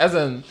 yeah. As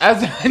in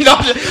no,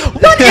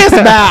 what is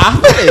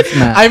math? It's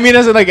math. I mean,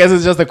 as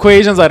it's just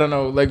equations. I don't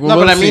know. Like No,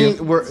 but I mean,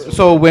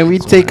 so when we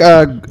take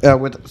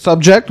with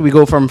subject, we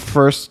go from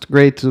 1st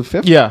grade to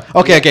 5th. yeah.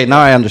 Okay. Now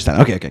I understand.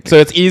 Okay. So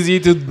it's easy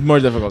to more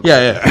difficult.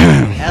 yeah.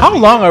 How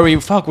long are we?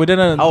 Fuck, we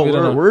didn't. Oh, we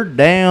didn't we're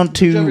down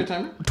Do you have to your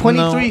timer?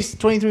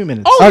 23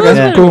 minutes. Oh, Okay,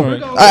 that's cool. pretty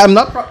good. I'm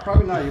not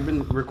probably not. You've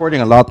been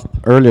recording a lot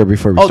earlier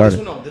before we Oh, started.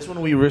 this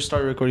one we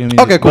started recording.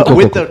 Okay, cool, But cool,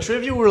 with cool, the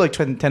trivia, we're like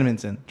 10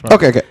 minutes in.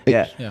 Okay.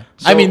 Yeah. Yeah.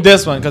 So- I mean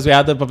this one because we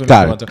had the puppet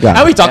Got one it, too. got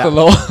And it. we talked Yeah. a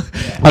little.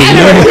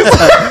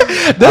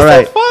 This All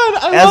right. is fun.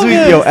 I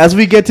love As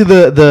we get to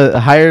the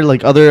higher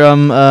like other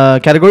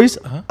categories,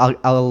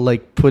 I'll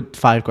like put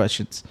 5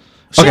 questions.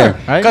 Okay. All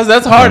right. Because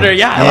that's harder.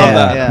 Yeah, I love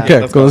that. Yeah. Okay,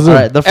 Let's cool. go. Let's do All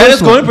it. right. The And first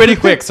it's going one. pretty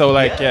quick, so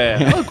like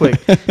yeah. Real quick.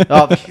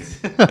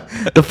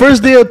 The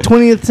first day of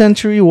 20th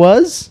century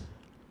was.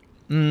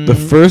 The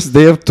first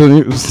day of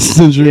 20th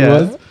century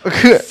was.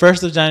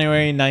 1st of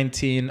January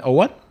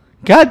 1901.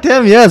 God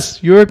damn, yes,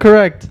 you are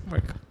correct.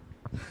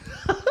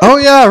 Oh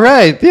yeah,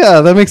 right.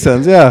 Yeah, that makes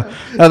sense. Yeah,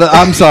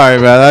 I'm sorry,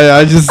 man.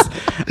 I just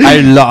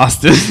I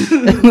lost it.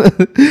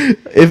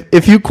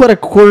 If you cut a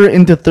quarter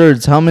into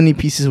thirds, how many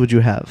pieces would you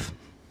have?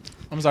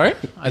 I'm sorry.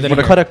 I If didn't you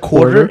hear. cut a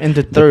quarter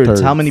into thirds,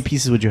 thirds. how many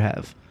pieces would you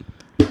have?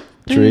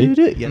 3.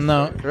 Yes.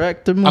 No.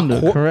 Correct.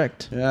 Mundo,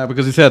 correct. Yeah,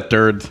 because he said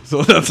third,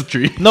 so that's a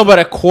 3. No, but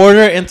a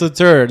quarter into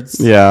thirds.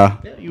 Yeah,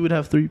 Yeah, you would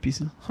have 3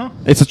 pieces.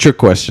 it's a trick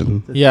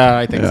question. Yeah,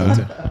 I think Yeah.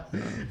 so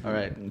too. All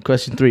right.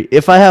 Question 3.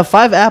 If I have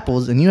 5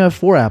 apples and you have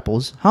 4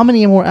 apples, how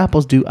many more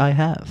apples do I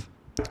have?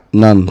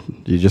 None.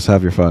 You just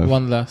have your 5.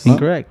 One less.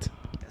 Incorrect.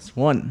 That's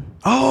 1.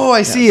 Oh,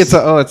 I see. Yes.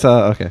 It's a.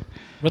 Okay.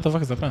 What the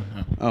fuck is that pen?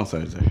 Oh,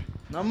 sorry.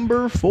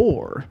 Number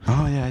 4.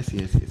 Oh yeah, I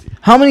see.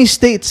 How many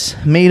states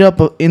made up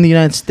in the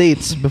United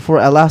States before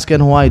Alaska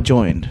and Hawaii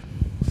joined?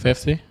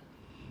 50.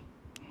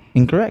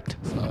 Incorrect.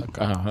 Fuck.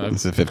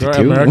 Is it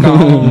 52? America.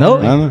 No.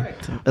 I don't know.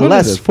 The What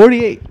last is it?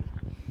 48.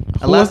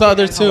 Who was the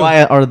other two?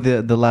 Hawaii are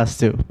the last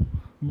 2.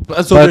 So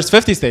But- there's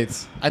 50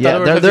 states. I Yeah,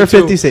 thought there are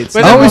 50 states.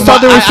 Wait, I no, always thought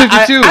there was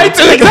I- 52. I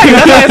too, exactly.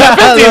 That's why I said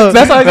 50. No,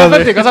 That's why I no, said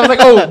 50. Because I was like,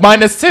 oh,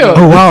 minus 2.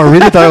 Oh wow, I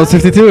really thought it was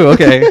 52.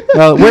 Okay.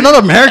 Well, we're not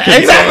Americans.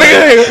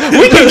 Exactly.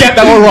 We can get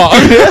that one wrong.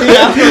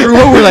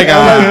 We're like,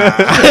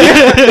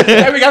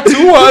 Yeah, we got 2.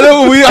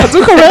 We got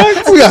 2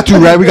 correct. we got 2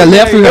 right. We got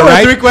left. We There got were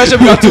right. 3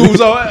 questions. We got 2.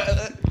 So,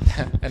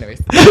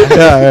 anyways, Yeah,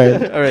 all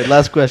right. All right,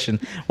 last question.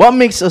 What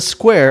makes a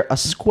square a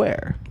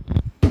square?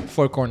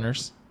 4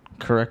 corners.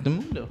 Correct.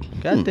 Mundo.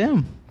 God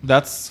damn.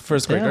 That's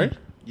first grade, Damn. right?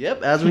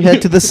 Yep, as we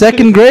head to the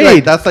second grade.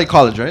 Right, that's like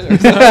college, right?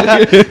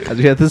 As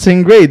we head to the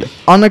second grade.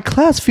 On a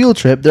class field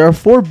trip, there are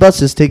 4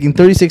 buses taking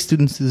 36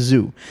 students to the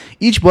zoo.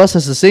 Each bus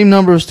has the same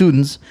number of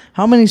students.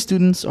 How many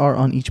students are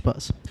on each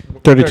bus?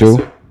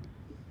 32.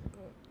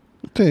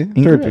 Okay,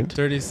 Incorrect.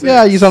 36.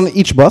 Yeah, he's on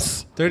each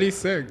bus.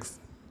 36.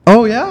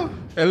 Oh yeah.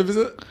 Wait,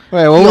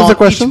 Wait, what was the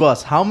question? Each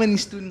bus. How many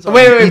students are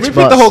wait, on each repeat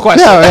bus? the whole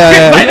question.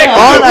 Yeah.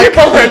 On a- We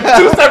both heard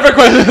 2 separate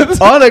questions.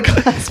 On a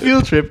class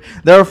field trip,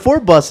 there are 4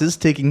 buses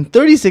taking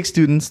 36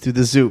 students to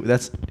the zoo.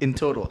 That's in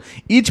total.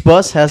 Each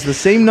bus has the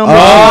same number. Oh.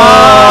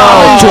 How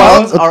many 12?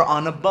 students are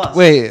on a bus?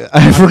 Wait,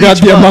 I forgot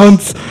each the bus.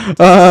 amounts.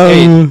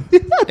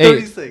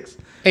 36.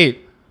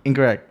 8.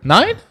 Incorrect.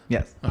 9?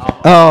 Yes.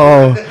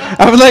 Oh,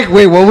 I was like,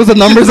 wait, what was the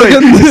numbers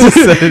again?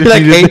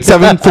 Like 8,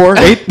 7, 4,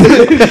 8.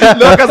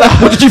 No, because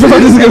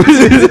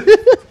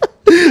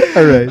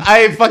All right.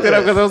 I fucked it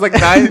up because I was like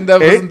 9. That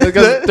was,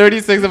 because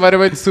 36 divided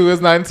by 2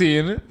 is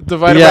 19.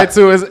 Divided Yeah. by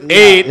 2 is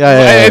 8.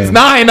 Yeah. It's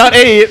 9, not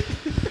 8.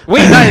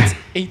 Wait, 9. It's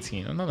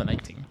 18. Another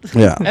 19.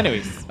 Yeah.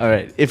 Anyways. All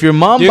right. If your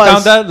mom Do you buys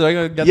count that? Do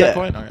I get Yeah. that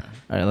point? Okay.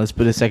 All right, let's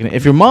put a second.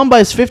 If your mom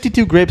buys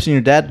 52 grapes and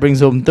your dad brings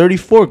home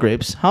 34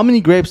 grapes, how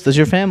many grapes does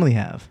your family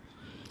have?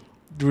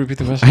 Do you repeat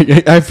the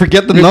question? I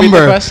forget the Repeat number.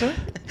 the question?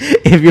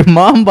 If your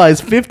mom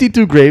buys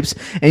 52 grapes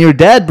and your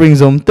dad brings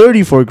home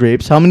 34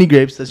 grapes, how many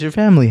grapes does your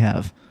family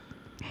have?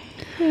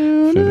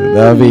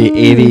 That'll be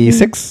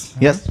 86.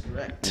 Yes.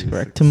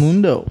 Correct.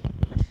 Mundo.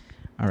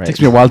 All right.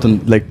 Takes me a while to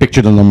like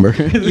picture the number.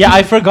 Yeah,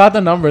 I forgot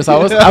the numbers. I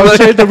was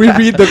trying to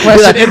reread the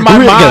question in my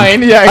Read again.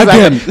 mind. Yeah,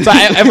 exactly. Again. So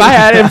if I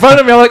had it in front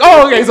of me, I'm like,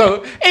 oh, okay,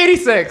 so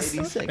 86.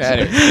 Yeah,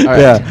 anyway. All right.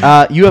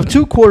 Yeah. You have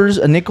 2 quarters,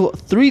 a nickel,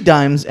 3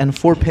 dimes, and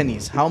 4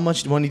 pennies. How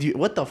much money do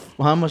you?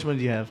 How much money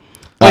do you have?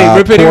 Wait,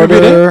 repeat it.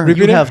 quarter. Repeat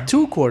You it. have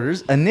 2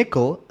 quarters, a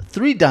nickel,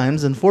 3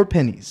 dimes, and 4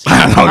 pennies.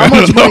 I How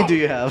much don't know. money do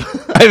you have?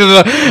 I don't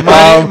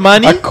know.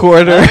 Money? A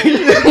quarter.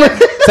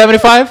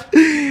 75?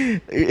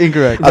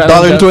 Incorrect.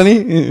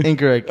 $1.20.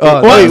 Incorrect.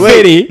 Oh,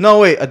 wait. No,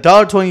 wait.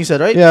 $1.20 you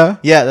said, right? Yeah.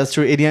 Yeah, that's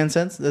true. 89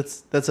 cents.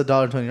 That's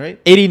 $1.20, right?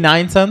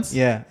 89 cents?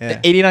 Yeah. Yeah.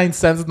 89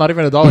 cents is not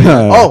even a dollar.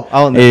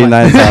 Oh, never mind.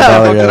 89 cents.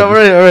 I fucked it up. All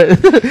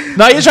right.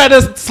 Now you're trying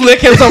to slick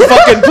him some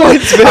fucking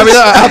points, bitch. I mean,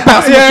 I'll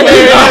pass him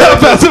I'll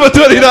pass him a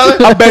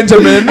 $20. A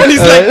Benjamin. And he's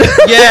like,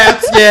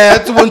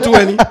 it's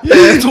 120.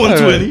 Yeah, it's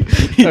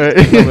 120. All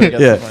right.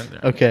 Yeah.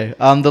 Okay.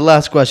 The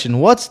last question.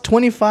 What's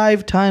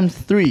 25 times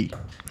 3?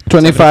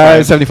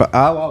 25, 75.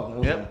 Ah,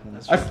 wow. Yep.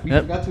 We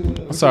Yep. forgot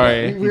to.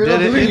 Sorry. We're did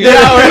not it. doing You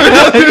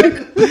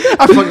it.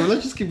 I fucking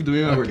let's just keep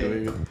doing what we're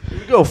doing. Here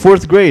we go.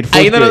 4th grade.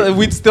 I, 4th grade.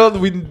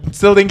 we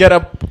still didn't get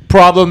a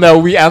problem that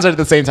we answered at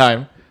the same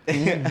time.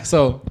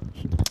 So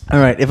All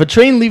right. If a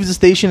train leaves the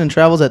station and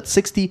travels at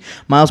 60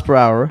 miles per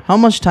hour, how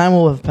much time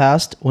will have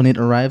passed when it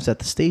arrives at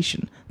the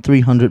station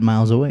 300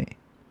 miles away?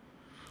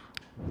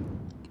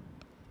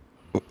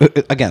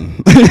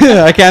 Again,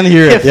 I can't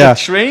hear it. If Yeah. a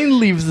train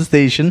leaves the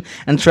station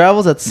and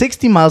travels at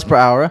 60 miles per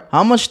hour,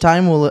 how much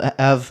time will it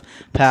have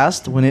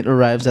passed when it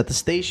arrives at the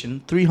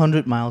station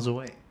 300 miles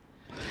away?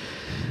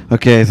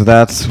 Okay, so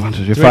that's 1,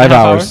 2, 3, 3.5 5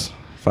 hours.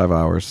 5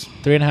 hours.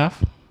 3.5.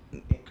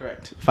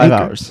 Correct. 5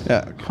 Okay. hours.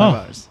 Yeah. 5 Huh.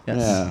 hours. Yes.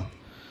 Yeah.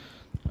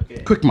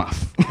 Okay. Quick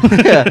math.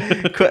 Yeah.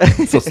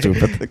 So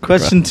stupid.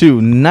 Question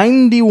 2.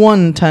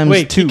 91 times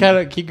Wait, 2.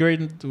 key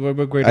grade.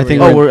 What grade? I are we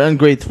think in? Oh, we're in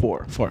grade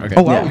 4. 4. Okay.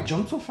 Oh wow, Yeah. we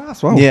jumped so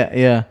fast. Wow.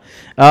 Yeah.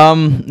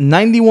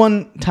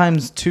 91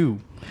 times 2.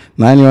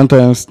 91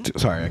 times 2.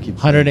 Sorry, I keep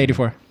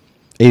 184.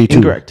 82.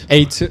 Incorrect.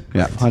 82.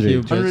 Yeah, 100. You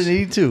bitch.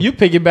 182. You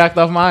piggybacked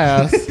off my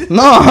ass.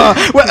 No,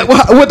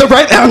 with the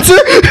right answer?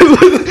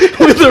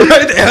 With the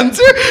right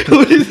answer?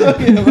 What are you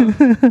talking about?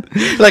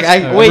 Like,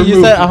 I Wait, you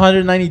removed- said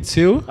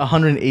 192?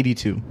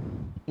 182.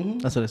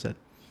 That's what I said.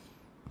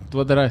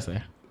 What did I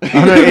say?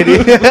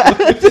 180.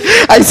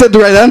 I said the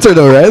right answer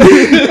though, right?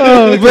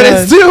 Oh, But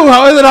it's 2.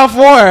 How is it not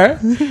 4?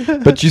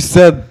 But you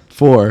said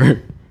 4.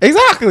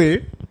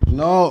 Exactly.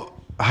 No,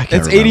 I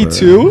can't It's remember.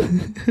 82.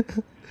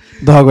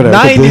 Dog, whatever.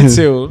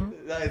 92.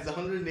 It's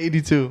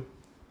 182.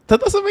 That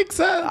doesn't make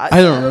sense.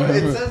 I don't remember.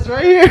 It says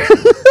right here.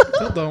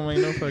 That don't make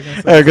no fucking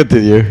sense. Alright,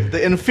 continue.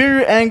 The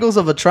inferior angles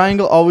of a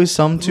triangle always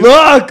sum to.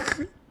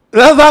 Look!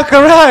 That's not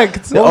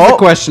correct. What was the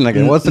question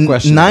again? What's the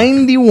question?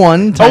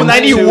 91 times Oh,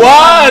 91! 2.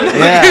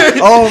 Yeah.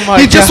 Oh my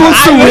He just God.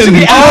 wants to I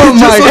win. oh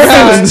my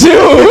God.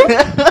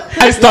 god.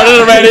 2. I started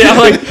already. I'm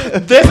like,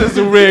 this is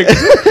rigged.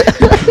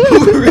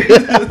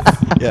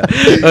 Yeah.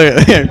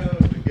 Okay.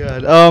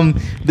 God.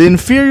 The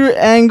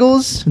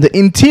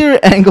interior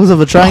angles of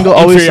a triangle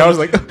always. I was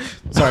like,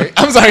 sorry.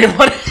 I'm sorry.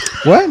 What?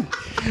 What?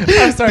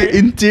 I'm sorry. The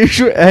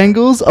interior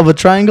angles of a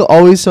triangle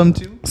always sum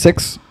to.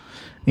 6.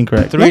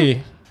 Incorrect.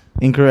 3.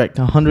 Incorrect.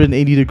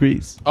 180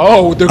 degrees.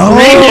 Oh, degrees.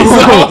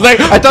 I was like,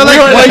 I thought we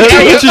were like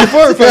 2, 3,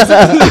 4, 5,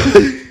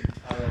 6.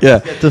 Yeah.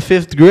 The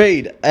 5th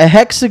grade. A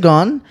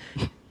hexagon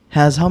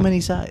has how many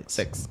sides?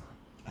 6.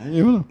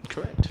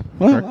 Correct.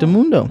 Well,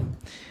 Correctamundo.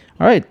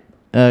 All right.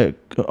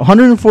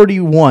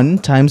 141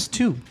 times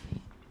 2.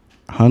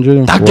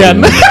 141.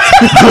 Again.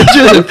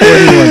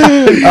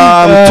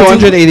 141.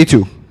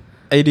 282.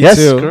 82. Yes,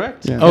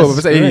 correct. Yeah. Oh, Yes, it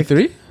was correct.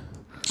 83?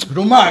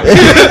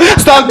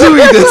 Stop doing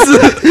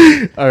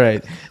this. All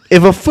right.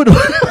 If a football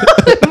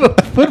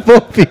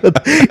field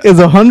is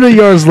 100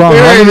 yards long,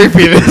 how Wait, many-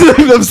 repeat it.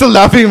 I'm still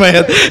laughing in my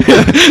head.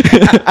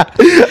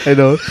 I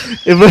know.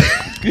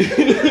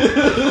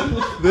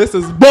 This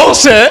is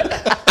bullshit.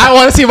 I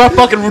want to see my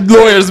fucking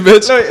lawyers,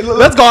 bitch.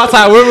 Let's go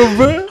outside.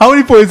 How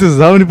many points is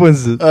it? How many points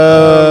is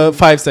it?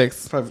 5,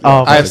 6.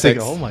 Oh, I have 5,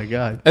 6. Oh my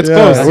god. It's Yeah.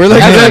 close. We're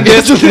like-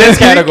 As in this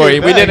category.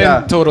 We Yeah, didn't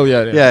yeah. total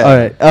yet. Yeah. All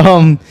right.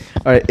 All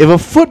right. If a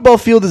football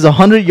field is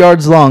 100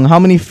 yards long, how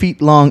many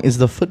feet long is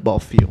the football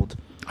field?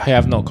 I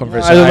have no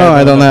conversion. I don't know.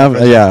 I don't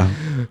have. Yeah.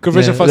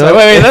 Conversion Yeah. fucks.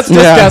 Wait. Let's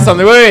Yeah. guess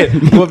something. Wait.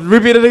 Well,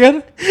 repeat it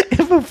again.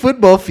 If a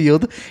football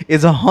field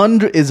is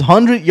 100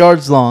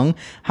 yards long,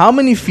 how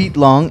many feet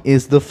long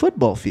is the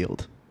football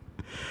field?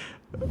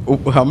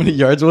 How many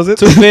yards was it?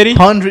 250.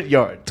 100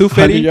 yards.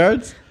 250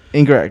 yards?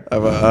 Incorrect. I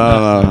don't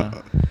know.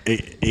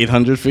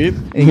 800 feet?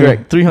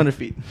 Incorrect. 300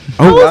 feet.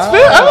 I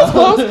was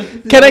close.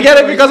 Can I get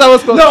it because I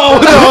was close? No.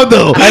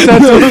 I said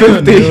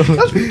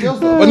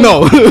 250.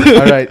 No.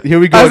 All right. Here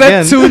we go I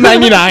again. said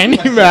 299.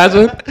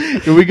 Imagine.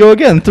 Here we go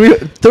again.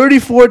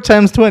 34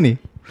 times 20.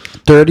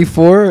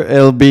 34.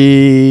 It'll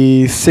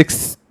be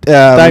 6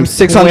 Times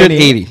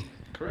 680.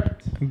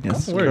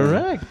 Yes. Word.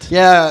 Correct.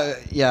 Yeah.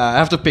 I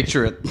have to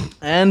picture it.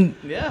 And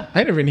yeah. I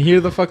didn't even hear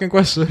the fucking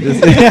question.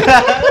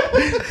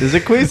 There's a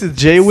quiz.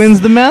 Jay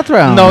wins the math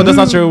round. No, that's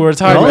not true. We're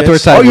tied. No, bitch. we're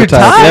tied. Oh, you're We're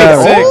tied. tied.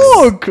 Yeah, six.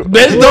 Oh,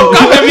 Bitch, don't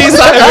come at me,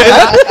 Simon.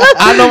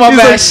 I know my He's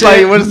bad like, shit.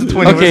 "Fight, what is the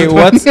 20? Okay,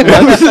 What is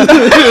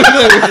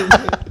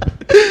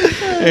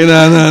Hey,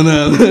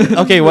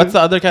 no. Okay, what's the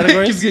other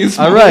categories?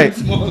 All right.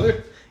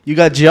 Smaller. You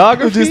got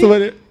geography. Just a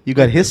minute. You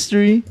got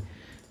history,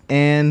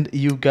 and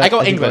you got. I go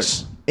think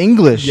English. what-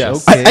 English.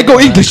 Yes. Okay. I go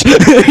English.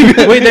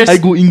 Wait, there's I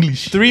go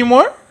English. 3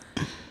 more?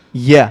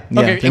 Yeah.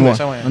 Okay, three English,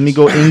 more. I want Let me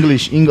go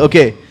English.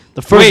 Okay.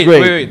 The first Wait,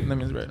 grade. wait. Let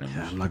me write.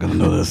 I'm not gonna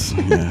know this.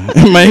 Yeah.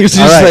 My English is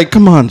All just right. like,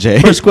 come on, Jay.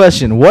 First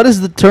question. What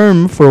is the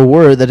term for a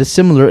word that is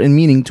similar in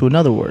meaning to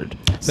another word?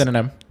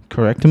 Synonym.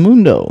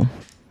 Correctamundo.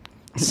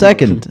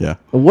 Second. Yeah.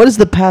 What is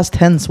the past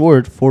tense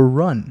word for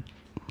run?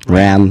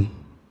 Ran.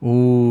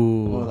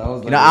 Ooh. that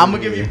was You know, I'm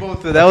gonna give you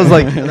both. That was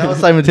that was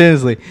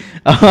simultaneously.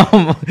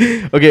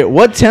 Okay,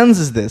 what tense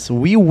is this?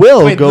 We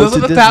will Wait, go this to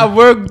is the Disney. tap.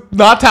 We're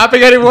not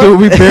tapping anymore. Dude,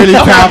 we barely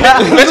tap.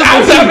 Bitch,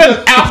 I'm tapping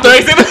after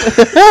I said it.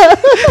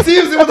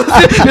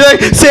 You're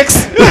like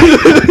 6.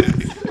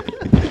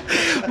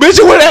 Bitch,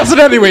 you would answer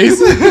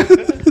anyways.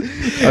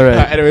 All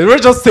right. Anyways, we're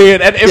just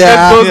saying. And if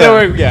Yeah. it goes Yeah. there,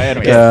 anyways.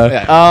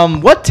 Yeah. Yeah.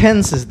 What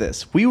tense is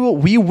this? We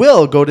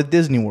will go to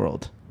Disney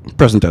World.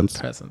 Present tense.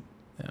 Present.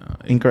 Yeah.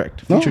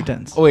 Incorrect. No. Future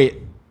tense. Oh, wait.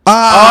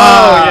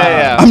 Ah,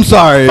 yeah. I'm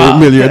sorry,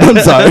 Million. I'm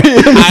sorry.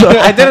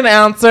 I didn't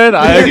answer it.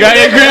 I agree.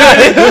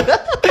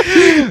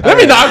 Let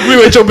me not agree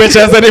with your bitch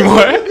ass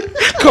anymore.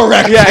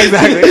 Correct. Yeah,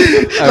 exactly.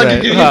 All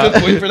right. Give me a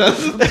point for that.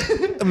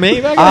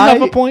 Maybe I can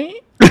have a point.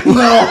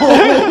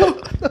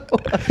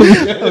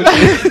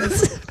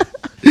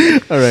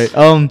 All right.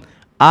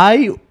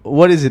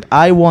 What is it?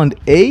 I want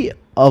a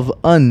of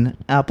an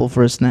apple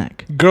for a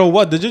snack. Girl,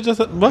 what? Did you just...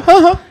 What?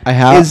 I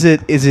have. Is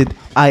it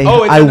I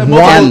Oh, it's I an emoji.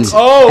 want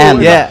Oh,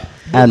 and- yeah.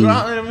 And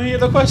Let me hear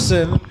the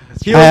question.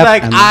 He I was have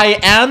like, and- I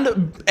and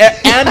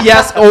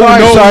yes, oh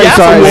Sorry, no, sorry, yes,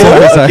 sorry,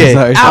 oh. sorry, Okay.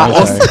 sorry,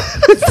 Apples.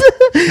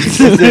 Is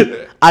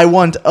it I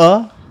want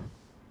a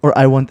or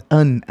I want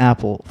an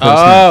apple for a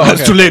snack? Oh,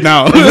 It's too late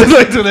now. It's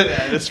like too late.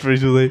 That's pretty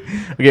too late.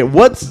 Okay,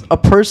 what's a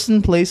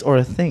person, place, or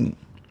a thing?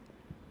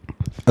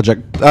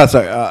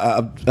 Sorry.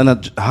 A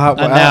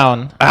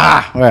noun.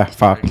 Yeah,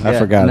 fuck. I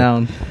forgot.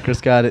 Noun.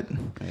 Chris got it.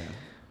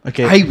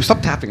 Okay. Hey,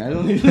 stop tapping. I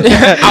don't need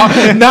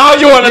Now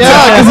you want to Yeah,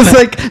 tap. because it's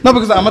like, no,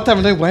 because I'm not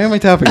tapping. Why am I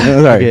tapping?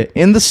 Sorry. Okay.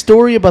 In the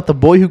story about the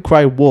boy who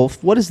cried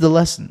wolf, what is the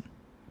lesson?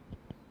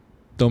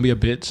 Don't be a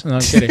bitch. No,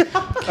 I'm kidding.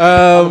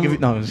 I'll give you,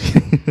 no, I'm just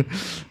kidding.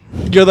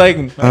 You're like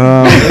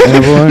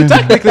Everyone-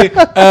 technically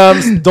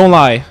don't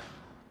lie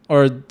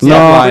or stop No,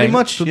 lying. pretty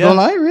much. So Yeah. don't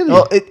lie, really?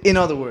 Well, in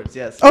other words,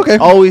 yes. Okay.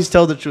 Always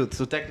tell the truth.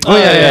 So technically, Oh,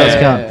 yeah, it yeah, does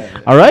yeah, count. yeah,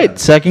 yeah. All right,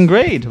 second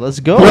grade. Let's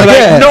go. We're like,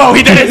 Like, no,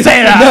 he didn't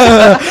say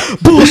that.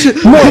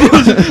 Bullshit.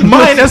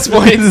 Minus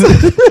points.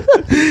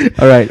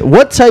 All right.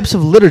 What types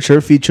of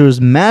literature features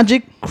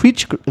magical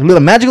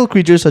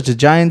creatures such as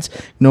giants,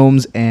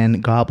 gnomes,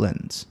 and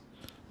goblins?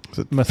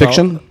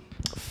 Fiction?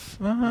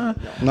 Uh,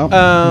 No.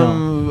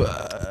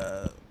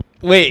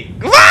 Wait.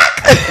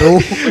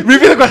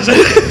 Repeat the question.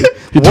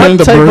 You What turned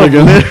the type bird of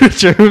again.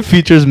 literature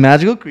features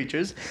magical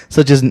creatures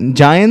such as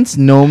giants,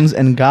 gnomes,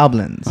 and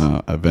goblins?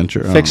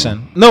 Adventure.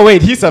 Fiction. No,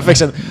 wait. He said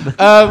fiction.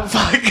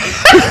 Fuck.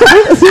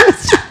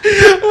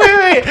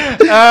 wait.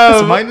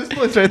 minus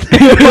points right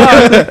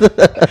there.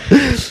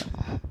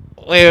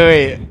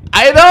 Wait.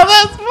 I know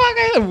that's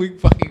fucking. We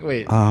fucking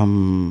wait.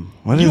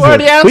 What is You it?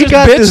 already answered,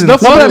 got bitch. this in The No,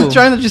 but fuck? I'm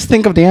trying to just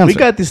think of the answer. We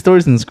got these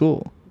stories in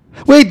school.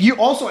 Wait, you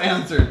also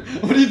answered.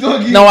 What are you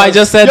talking No, about? I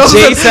just said You also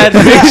Jay said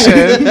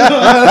fiction.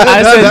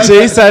 I said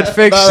Jay said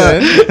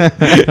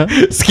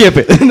fiction. Skip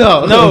it.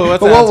 No. No,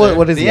 what's the answer?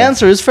 what is The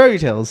answer is fairy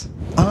tales.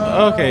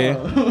 Okay.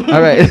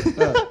 All right.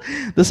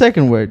 The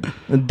second word.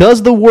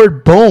 Does the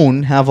word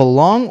bone have a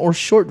long or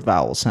short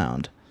vowel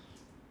sound?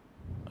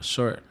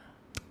 Short.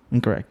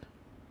 Incorrect.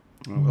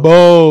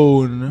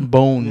 Bone.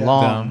 Bone, Yeah.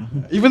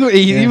 long. Even though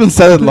he Yeah. even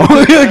said it long,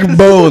 like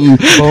bone.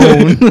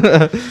 Bone.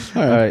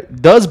 All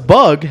right. Does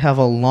bug have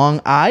a long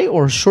I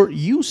or short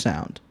U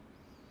sound?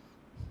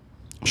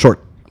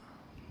 Short.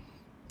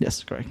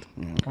 Yes, correct.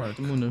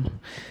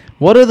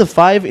 What are the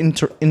 5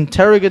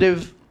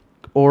 interrogative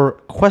or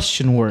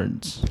question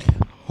words?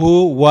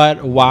 Who,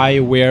 what, why,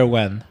 where,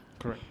 when.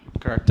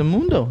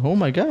 Correctamundo. Oh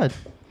my god.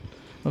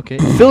 Okay.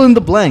 Fill in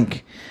the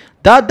blank. ...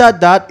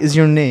 is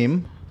your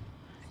name.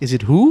 Is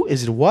it who?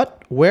 Is it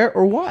what? Where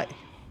or why?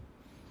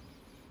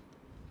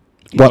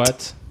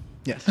 What?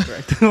 Yes,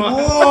 correct.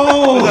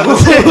 that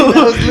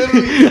was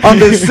literally on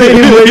the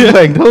same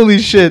wavelength. Holy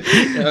shit.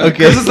 Okay.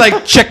 This is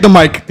like check the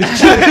mic.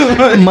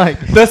 Mike.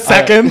 The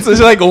seconds.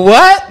 It's like,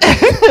 what?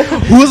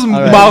 Whose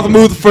right. mouth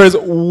moved first?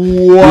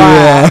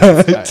 What?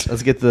 Alright,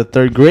 let's get to the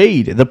third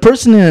grade. The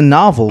person in a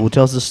novel who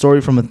tells the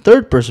story from a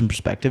third person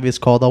perspective is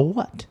called a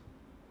what?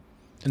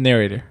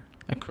 Narrator.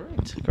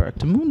 Correct.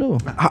 Correctamundo.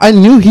 I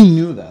knew he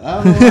knew that.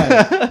 I don't know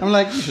why. I'm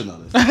like, you should know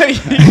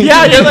this.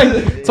 Yeah, you're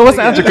like, so what's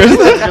the answer,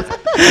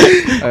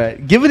 Chris? All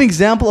right. Give an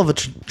example of a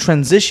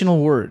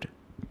transitional word.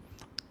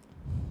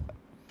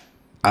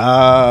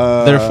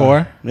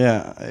 Therefore?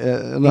 Yeah.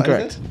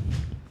 Incorrect.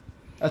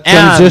 A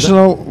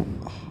transitional.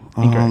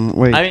 Incorrect.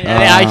 Wait. I mean,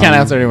 I can't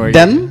answer anymore.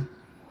 Then?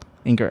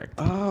 Incorrect.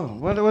 Oh,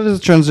 what is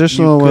a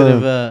transitional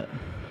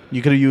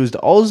You could have used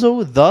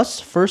also, thus,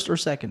 first, or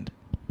second.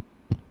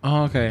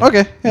 Oh, okay.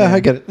 Okay, yeah, I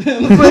get it.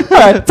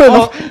 Alright, fair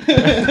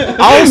enough.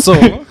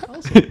 Also,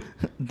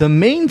 The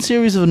main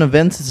series of an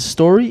event is a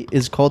story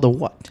is called a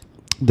what?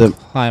 The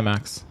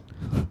climax.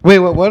 wait,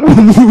 what?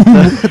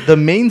 The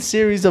main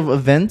series of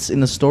events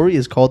in a story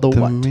is called the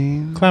what?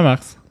 main.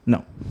 Climax.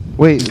 No.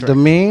 Wait, the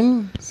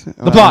main.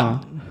 The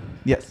plot.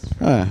 Yes.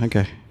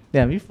 Okay.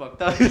 Damn, you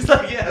fucked up. It's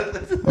like, yeah.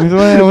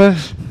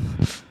 What?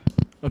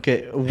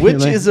 Okay, which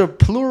like- is a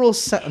plural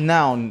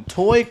noun?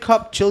 Toy,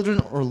 cup, children,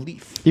 or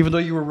leaf? Even though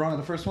you were wrong on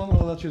the first one,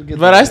 I'll let you get.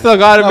 But I still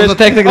got it. No, bitch. so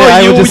technically, oh,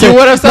 I would just you say-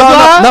 would have said no,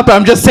 blah? no, but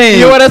I'm just saying.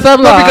 You would have said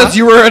No, blah. because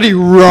you were already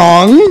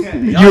wrong.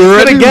 You were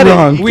already get it.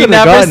 wrong. We could've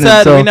never gotten it,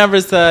 said. so- We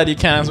never said you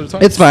can't answer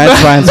twice. It's fine.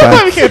 It's fine. It's fine.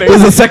 I'm kidding. This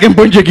is the second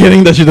point you're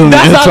getting that you don't.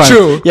 That's it's not fine.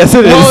 true. Yes,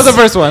 it is. What was the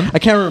first one? I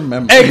can't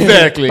remember.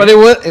 Exactly. But it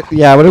was.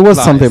 Yeah, but it was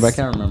Nice. something. But I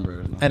can't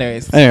remember.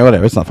 Anyways. Anyway,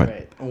 whatever. It's not fine.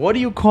 Right. What do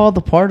you call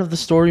the part of the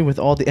story with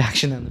all the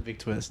action and the big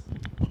twist?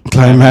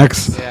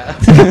 Climax. Yeah.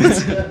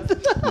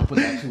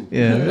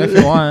 If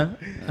you want,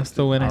 I'm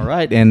still winning. All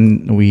right,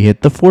 and we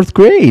hit the fourth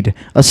grade.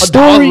 A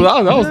story.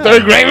 That was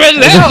third grade right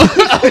now.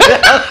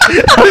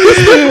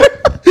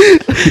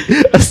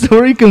 A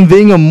story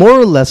conveying a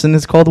moral lesson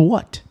is called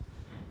what?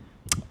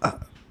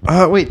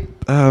 Wait.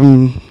 Let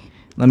me.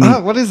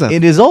 What is that?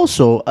 It is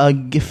also a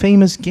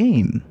famous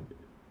game.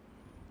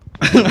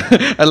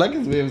 I like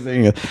his way of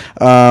saying it.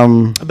 I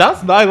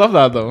love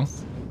that though.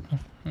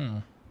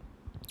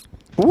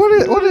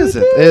 What is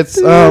it? It's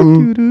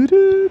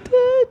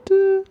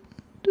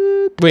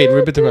Wait,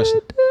 repeat the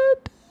question.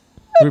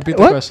 Repeat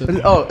the What?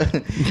 question. Oh,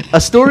 a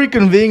story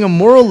conveying a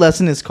moral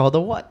lesson is called a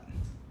what?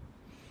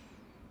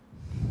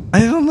 I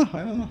don't know.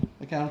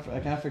 I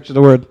can't picture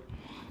the word.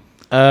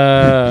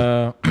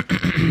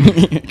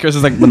 Chris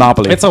is like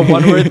Monopoly. It's a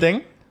one-word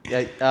thing.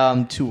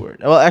 Yeah, 2 word.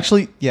 Well,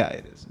 actually, yeah,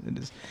 it is. It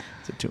is.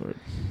 It's a 2 word.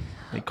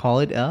 They call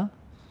it a.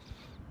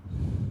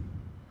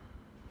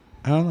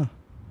 I don't know.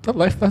 The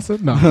life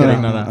lesson? No, I'm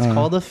kidding. No, It's no.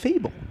 called a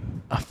fable.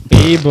 A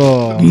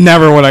fable.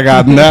 Never would have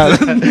gotten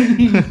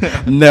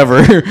that.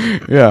 Never.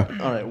 Yeah.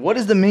 All right. What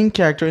is the main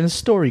character in a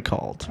story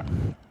called?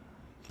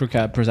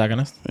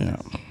 Protagonist. Yeah.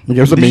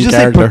 Here's the Did main you just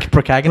character. say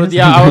protagonist?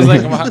 Yeah, I was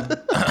like,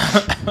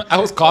 I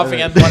was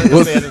coughing and wanted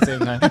to say it at the same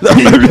time.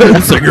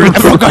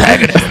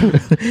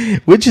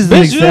 Which is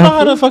an Bitch, you don't know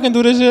how example? to fucking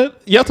do this shit.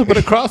 You have to put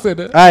a cross in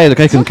it. I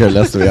couldn't care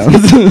less, to be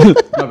honest.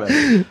 My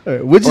bad. All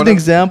right, which is an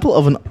example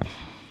of an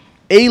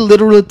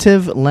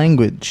alliterative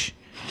language?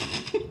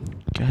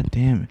 God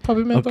damn it.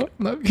 Probably meant Okay.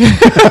 though. No.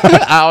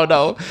 I don't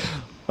know.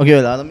 Okay,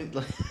 wait, let me.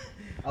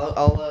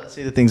 I'll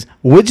say the things.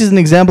 Which is an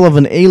example of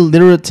an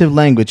alliterative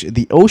language?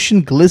 The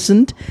ocean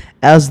glistened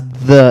as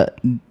the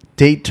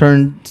day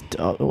turned.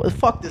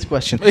 Fuck this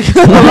question. Right.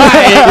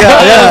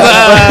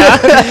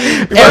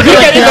 If we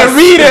can't even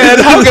read it,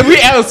 how can we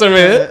answer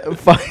it?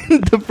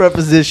 Find the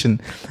preposition.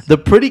 The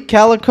pretty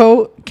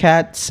calico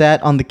cat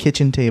sat on the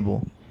kitchen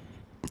table.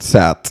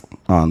 Sat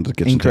on the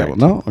kitchen Incorrect.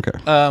 table. No?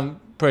 Okay.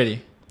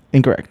 Pretty.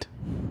 Incorrect.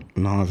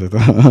 No, is it?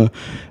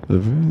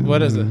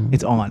 What is it?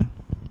 It's on.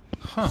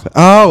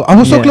 Oh, I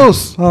was so Yeah.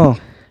 close. Oh.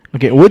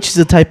 Okay, which is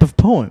a type of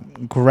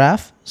poem?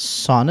 Graph,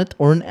 sonnet,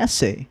 or an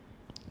essay?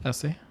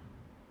 Essay.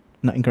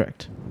 Not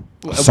incorrect.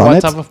 What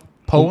Sonnet? type of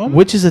poem?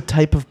 Which is a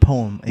type of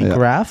poem? A Yeah.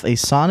 graph, a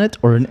sonnet,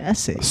 or an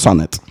essay?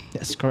 Sonnet.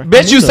 Yes, correct.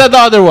 Bitch, you So- said the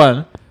other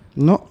one.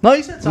 No. No,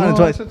 you said sonnet No,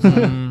 I twice. said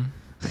sonnet.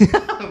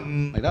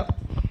 Mm. Like that?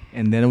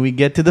 And then we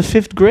get to the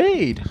 5th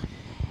grade.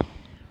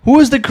 Who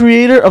is the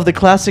creator of the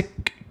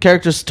classic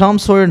characters Tom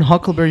Sawyer and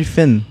Huckleberry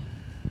Finn?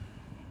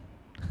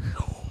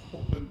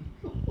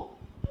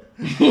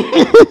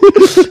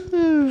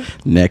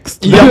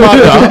 Next.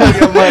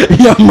 Yamada.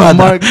 Yamada.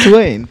 Mark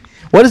Twain.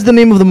 What is the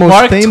name of the most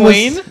Mark famous?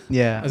 Twain?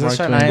 Yeah, Is Mark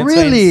this Twain. Shania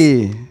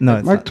Really? No,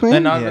 it's Mark not. Twain?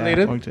 They're not Yeah,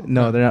 related? Mark Twain.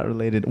 No, they're not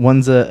related.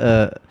 One's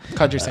a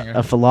Country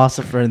singer.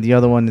 philosopher, and the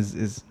other one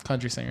is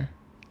Country singer.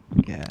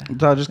 yeah.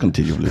 I'll just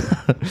continue.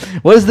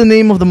 What is the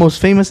name of the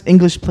most famous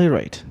English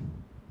playwright?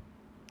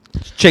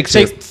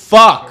 Shakespeare.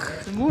 Fuck.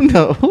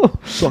 No.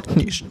 Suck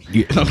this.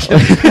 Yeah, no, I'm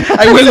kidding.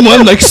 I went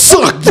one like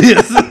suck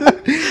this.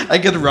 I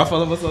get rough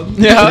all of a sudden.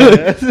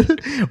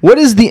 Yeah. What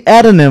is the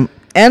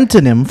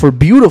antonym for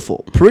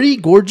beautiful, pretty,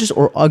 gorgeous,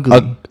 or ugly?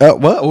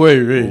 What?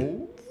 Wait.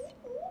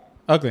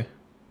 Ugly.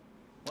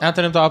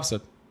 Antonym the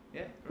opposite.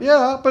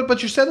 Yeah,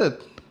 but you said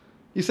it.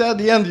 You said at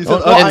the end. You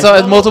said. Oh, no, It's I-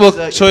 a no, multiple it's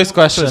a- choice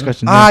question. First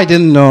question. I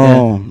didn't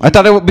know. I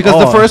thought it was because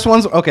the Oh. first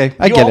ones. Okay,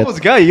 I You get almost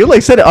it. got it. You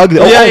like said it ugly.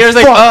 Yeah, you're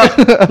like,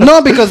 fuck.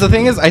 No, because the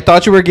thing is, I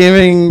thought you were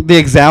giving the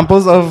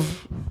examples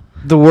of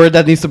the word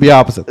that needs to be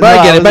opposite. But No,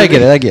 I get I it. But I was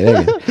get it. I get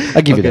it.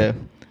 I give you Okay.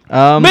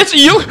 that. Bitch,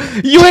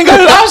 you ain't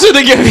got an option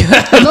to give me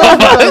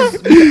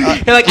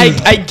that. You're like,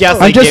 I guess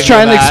I I'm just gave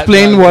trying you to that.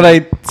 explain what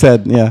I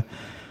said. Yeah.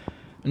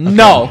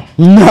 No.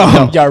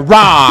 No. You're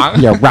wrong.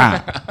 You're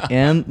right.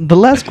 And the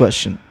last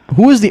question.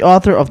 Who is the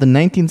author of the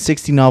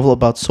 1960 novel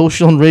about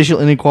social and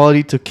racial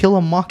inequality, To Kill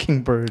a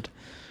Mockingbird?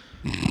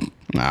 I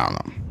don't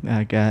know.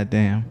 Ah,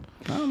 goddamn.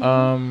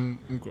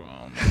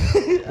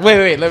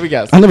 Wait, let me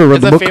guess. I never read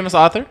It's the a book. famous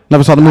author?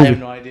 Never saw the movie.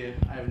 no idea.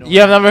 I have no You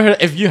have never heard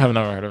if you have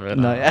never heard of it.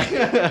 No,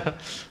 yeah.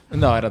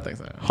 No, I don't think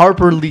so.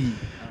 Harper Lee.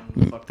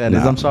 Fuck that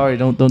is. No. I'm sorry.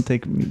 Don't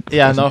take me.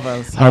 Yeah, no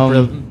offense. All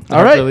Harper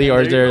right. Lee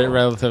or their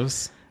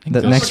relatives.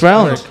 The next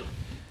round.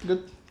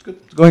 Good.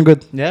 It's going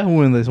good. Yeah, who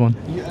win this one?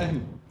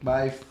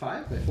 By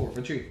 5? By 4?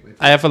 By 3?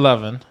 I have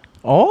 11.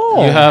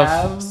 Oh. You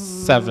have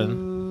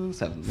 7.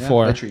 7.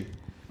 4. By 3.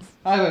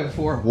 I have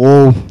 4.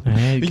 Whoa.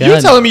 Hey, You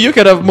God. telling me you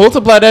could have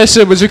multiplied that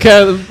shit, but you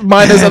can't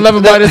minus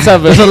 11 minus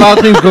 7. There's a lot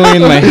of things going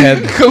in my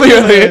head.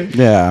 Clearly.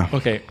 Yeah.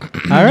 Okay.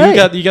 All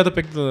right. You got to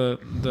pick the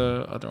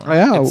other one. Oh,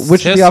 yeah. It's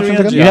Which is the history options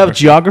and again? You have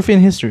geography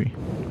and history.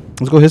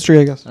 Let's go history,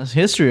 I guess. That's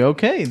history.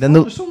 Okay. Then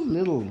There's so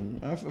little.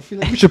 I feel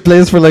like we should play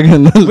this for like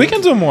another. We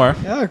can do more.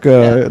 Yeah,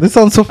 okay. This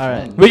sounds so All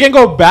right. We can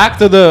go back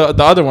to the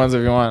other ones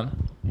if you want.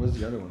 What's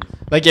the other one?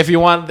 Like if you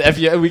want,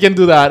 we can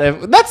do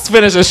that. Let's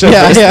finish this shit.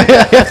 Yeah,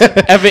 first.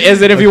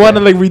 yeah. If you want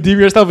to like redeem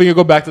yourself, we can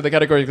go back to the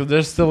category because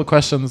there's still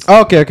questions.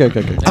 Okay.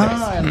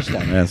 I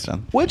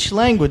understand. Which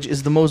language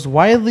is the most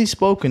widely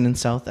spoken in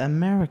South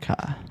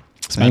America?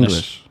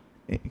 English.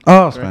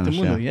 Oh, Correct, Spanish.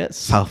 Mundo, Yeah. yes.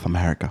 South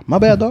America. My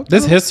bad, dog.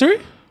 This history?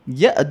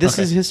 Yeah, this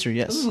Okay. is history.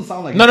 Yes. doesn't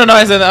sound like No.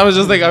 I said I was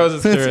just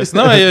curious.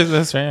 No,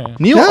 that's right.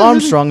 Neil Yeah, really?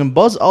 Armstrong and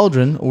Buzz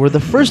Aldrin were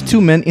the first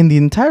two men in the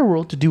entire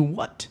world to do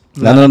what?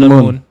 Land on the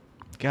moon.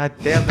 God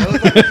damn,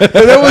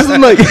 that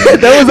wasn't like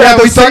that was Yeah, at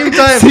the we same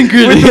talk time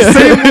synchrony. with the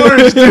same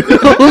words. Dude.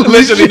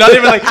 Literally, not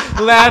even like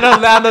land on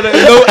no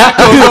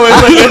echo. No,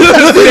 it's like it's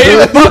the same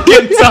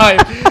fucking time.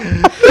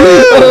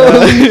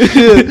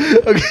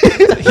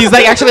 He's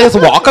like, actually, let's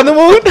walk on the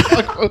moon.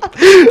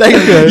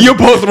 Okay. You're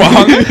both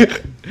wrong.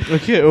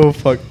 Okay. Oh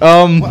fuck.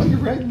 Well, you're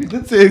right. We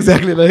did say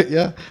exactly like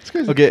yeah. It's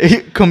crazy.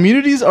 Okay.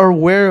 Communities are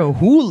where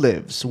who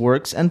lives,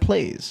 works, and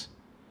plays.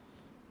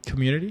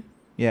 Community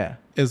Yeah.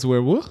 is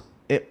where what?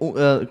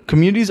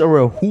 Communities are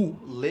where who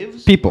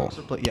lives, People. works,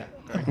 or play. Yeah.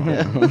 I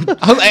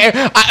was like,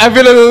 I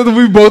feel like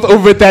we both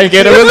overthink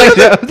it. It was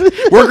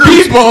like we're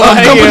people.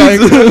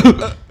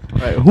 Like,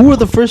 Right. Who were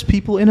the first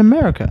people in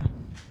America?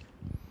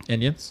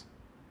 Indians.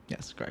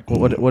 Yes, correct.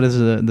 What is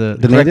the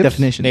correct natives?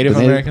 definition? Native The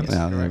Americans.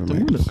 Yeah, Native Correct.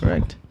 Americans.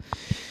 Correct.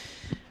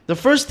 The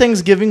first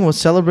Thanksgiving was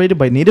celebrated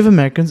by Native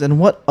Americans and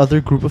what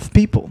other group of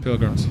people?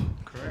 Pilgrims.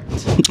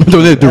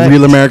 The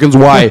real Americans.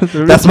 Why?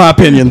 That's my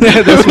opinion.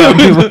 That's my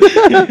opinion.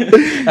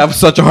 I have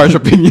such a harsh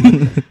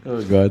opinion.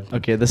 Oh God.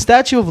 Okay, the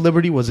Statue of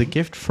Liberty was a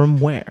gift from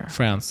where?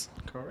 France.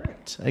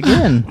 Correct.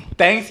 Again.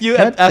 Thank you,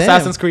 God damn.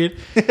 Assassin's Creed.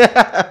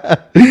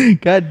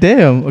 God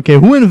damn. Okay,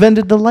 who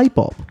invented the light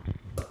bulb?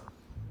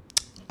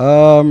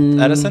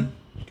 Edison.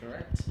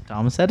 Correct.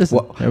 Thomas Edison.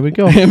 What- There we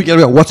go. We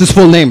gotta go. What's his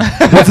full name?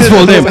 What's his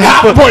full name?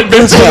 Point,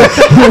 bitch.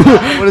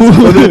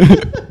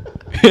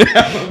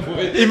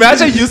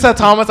 Imagine you said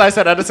Thomas, I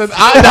said Edison.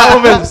 That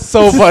would have been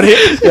so funny.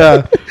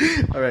 Yeah.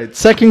 All right.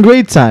 Second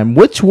grade time.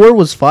 Which war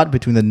was fought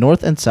between the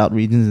North and South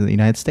regions in the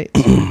United States?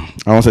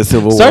 I want to say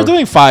Civil Start War.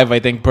 doing 5, I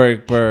think,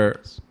 per.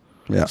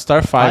 Yeah.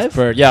 Start 5 Five?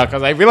 per. Yeah,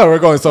 because I feel like we're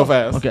going so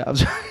fast. Okay.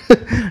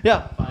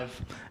 Yeah. 5.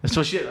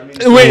 So shit. I mean,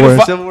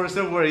 Wait, Civil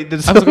War. He did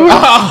I'm Civil so- War.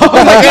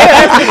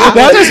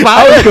 That's just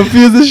I was 5.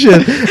 confused as shit.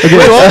 Okay.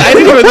 Wait, what? I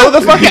didn't even know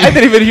the fuck. I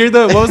didn't even hear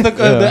the. What was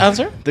the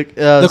answer?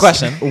 The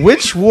question.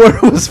 Which war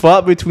was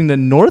fought between the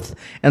North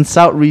and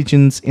South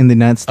regions in the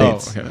United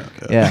States? Oh, okay.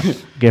 Yeah.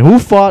 Okay. Who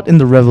fought in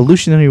the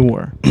Revolutionary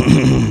War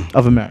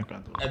of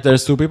America?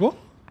 There's 2 people.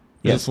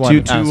 Yes. Just one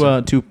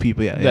answer. Two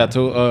people. Yeah. Yeah, 2.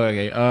 Oh,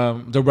 okay.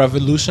 The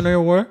Revolutionary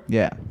War.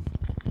 Yeah.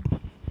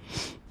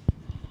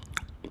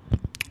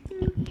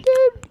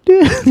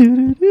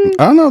 I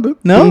don't know, dude.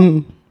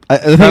 No? I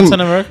France think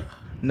and America.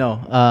 No.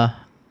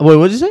 Wait.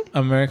 What did you say?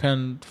 America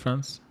and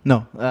France.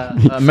 No.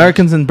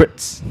 Americans and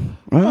Brits.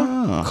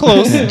 Ah.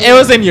 Close. It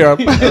was in Europe.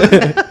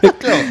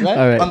 Close, right?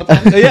 All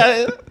right.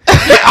 Yeah.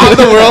 Out of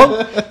the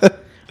world.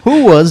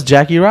 Who was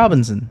Jackie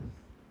Robinson?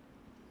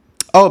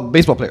 Oh,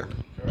 baseball player.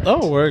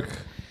 Oh, work.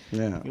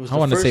 Yeah. I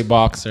want to say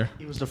boxer.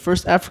 He was the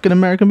first African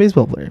American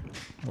baseball player.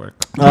 Work.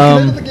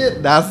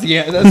 That's That's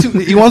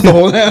he wants the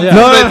whole hand. Yeah.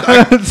 No.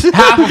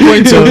 Half a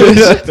point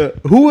to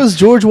Who was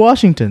George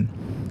Washington?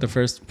 the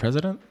first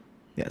president.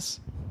 Yes.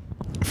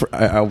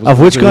 I was Of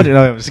which really- country?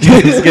 No, I'm just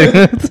kidding. Just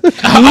kidding.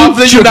 Of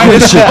the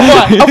United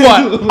States. Of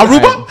what?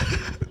 Aruba?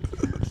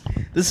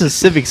 This is a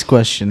civics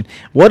question.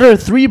 What are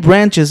 3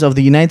 branches of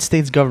the United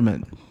States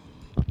government?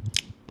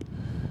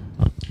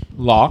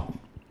 Law.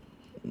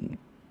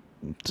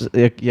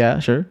 Yeah,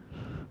 sure.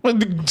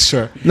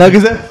 Sure. No,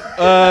 because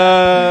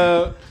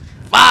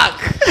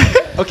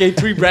Fuck. Okay,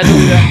 3 branches.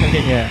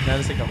 Okay, Yeah.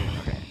 United States government.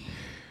 Okay.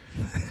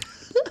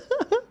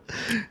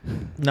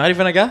 Not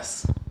even a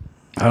guess.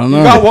 I don't You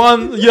know. got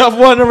one. You have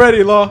one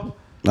already, Law.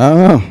 I don't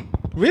know.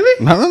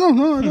 Really? I don't know.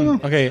 No, I don't know.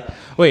 Okay.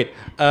 Wait.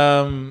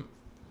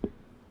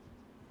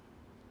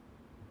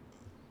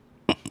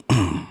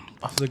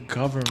 Of the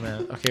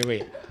government. Okay,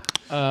 wait.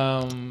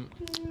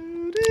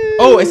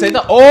 Oh, is it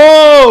the?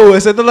 Oh,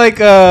 is it the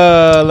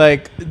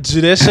like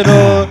judicial?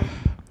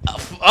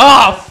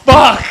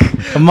 Fuck.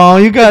 come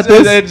on, you got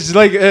this. It's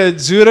like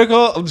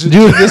judicial.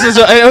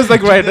 Judicial. I was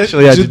like right.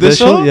 Yeah,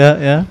 judicial.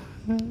 Yeah.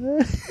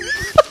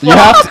 You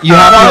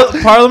have to.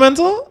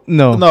 Parliamental?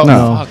 No, No.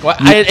 No. Fuck. What?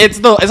 It's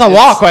a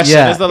law question.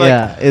 Yeah, It's the, like,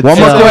 yeah. It's, One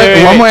more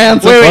wait, one more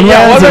answer. Wait, One more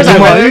yeah, one more answer. time.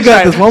 Come on, one you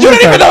got more this. time. One You more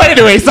don't even time. know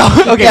anyway, so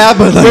okay. Yeah,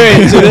 but like-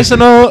 wait,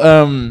 traditional.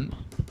 Come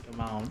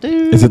on,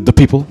 dude. Is it the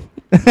people?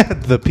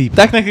 the people?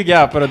 Technically,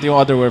 yeah, but the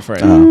other word for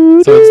it.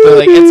 Oh. So it's the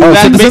like it's Oh,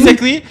 that citizen?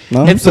 basically.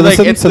 No? It's the, like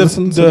Citizen? it's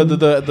Citizen?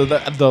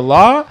 the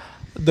law,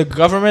 the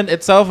government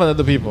itself, and then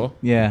the people.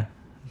 Yeah,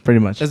 pretty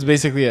much. That's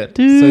basically it.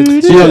 Dude. So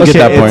it's, You don't Okay,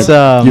 get that point. it's,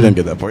 You didn't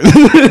get that point.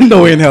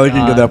 No way in hell you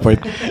can get that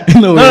point.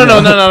 no.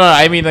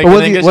 I mean, like,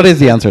 in English What it's- is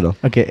the answer though?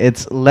 Okay,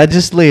 it's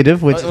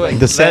legislative, which is Wait, like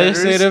the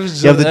senators.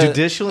 legislative, You have the uh,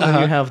 judicial, and then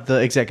uh-huh. you have the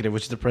executive,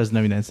 which is the president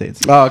of the United States.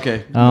 Oh,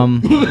 okay.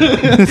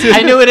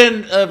 I knew it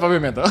in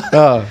Pavimento.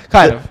 Oh.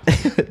 Kind of.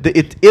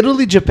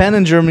 Italy, Japan,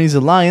 and Germany's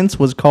alliance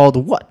was called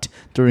what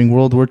during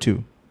World War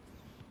II?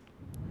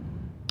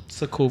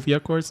 Sokovia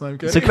Accords. No, I'm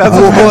kidding. Sec- That's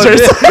Oh, the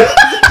answers.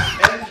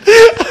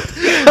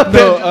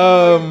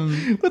 No.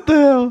 What the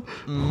hell?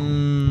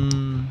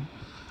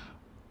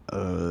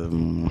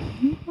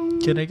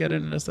 Can I get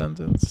it in a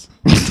sentence?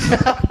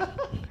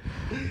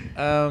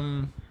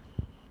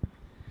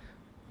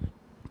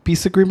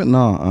 Peace agreement?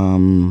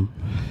 No.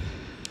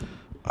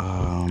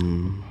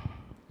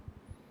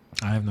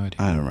 I have no idea.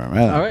 I don't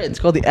remember. All right, it's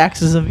called the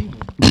Axis of Evil.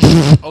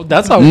 Oh,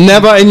 that's how.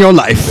 Never in your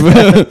life.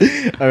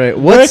 All right,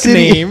 what What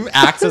city? name?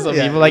 Axis of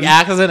Yeah. evil, like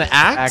axis and axe,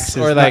 Axis,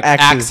 or not like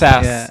axis.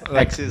 access. Yeah,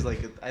 Like, axis, like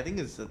I think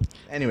it's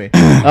anyway.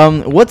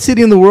 What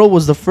city in the world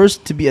was the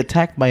first to be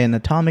attacked by an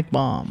atomic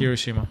bomb?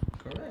 Hiroshima.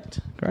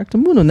 Correct. Correct.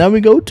 Muno. Now we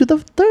go to the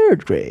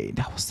 3rd grade.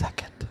 That was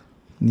second.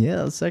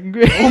 Yeah, 2nd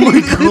grade. Oh my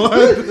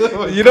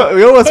god! you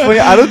know what's funny?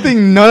 I don't think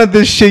none of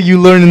this shit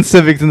you learn in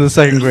civics in the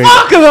 2nd grade.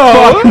 Fuck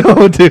no.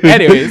 No, dude.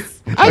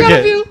 Anyways, I got a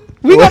Okay. few.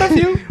 We got a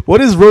few. What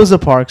is Rosa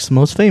Parks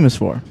most famous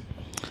for?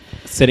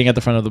 Sitting at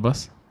the front of the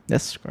bus.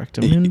 That's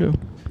correct. Mundo.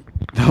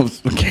 That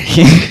was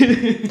okay.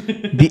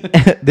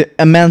 The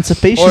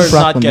Emancipation Or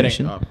not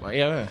getting Proclamation. up.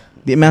 Yeah.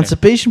 The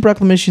Emancipation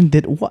Proclamation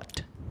did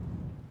what?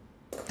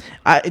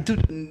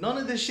 Dude, none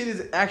of this shit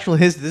is actual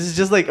history. This is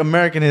just like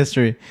American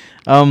history.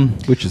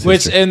 Which is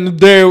Which history. in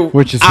their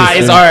Which is eyes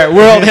history. are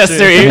world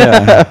history.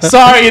 Yeah.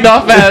 Sorry,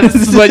 no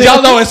offense, but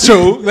y'all know it's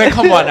true. Like,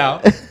 come on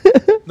now.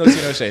 No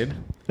tea, no shade.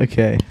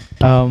 Okay.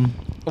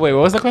 Wait,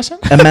 what was the question?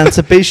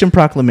 Emancipation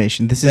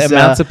Proclamation. This is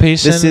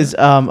Emancipation. This is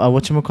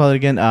whatchamacallit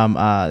again?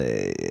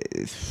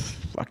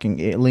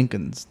 Fucking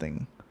Lincoln's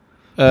thing.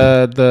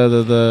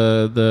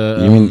 The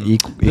You mean the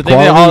thing that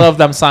equality? all of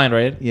them signed,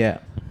 right? Yeah.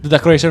 The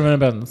Declaration of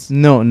Independence.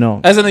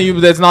 No. As in,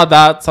 it's not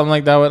that, something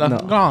like that. With, No. I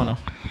don't know.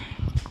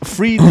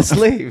 Free the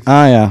slaves.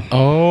 Ah, yeah.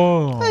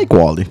 Oh.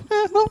 Equality.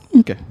 No,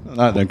 okay.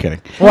 No, I'm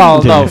kidding. Well,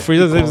 no, Continue. free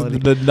the Equality.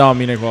 did not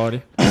mean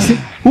equality,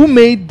 Who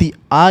made the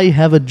 "I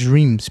Have a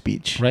Dream"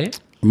 speech? right?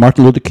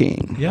 Martin Luther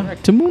King. Yeah.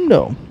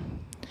 Correctamundo.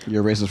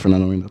 You're racist for not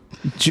knowing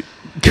that. Ju-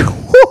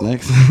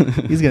 Next.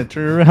 He's gonna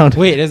turn around.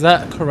 Wait, is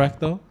that correct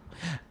though?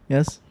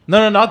 Yes.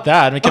 No, not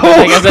that. Because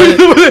like,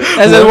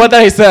 as in what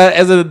I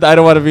said, I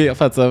don't want to be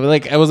offensive.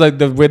 Like, I was like,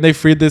 when they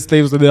freed the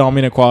slaves, they didn't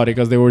mean equality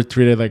because they were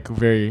treated like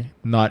very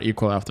not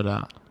equal after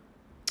that.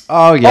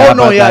 Oh, yeah. oh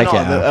no, but yeah, like,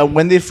 no.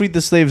 When they freed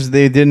the slaves,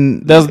 they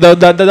didn't. There's it was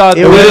did not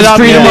mean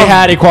freedom they of-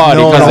 had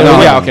equality. No, 'cause no, they were-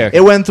 no. Yeah, okay.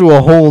 It went through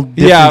a whole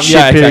different Yeah, shit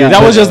exactly. period.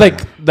 That was just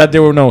like that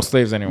there were no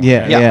slaves anymore.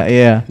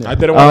 Yeah. I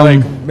didn't want to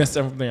Um, like miss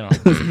everything,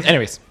 you know.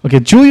 Anyways, Okay,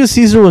 Julius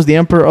Caesar was the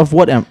emperor of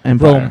what empire?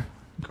 Rome.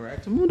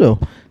 Correct. Mundo.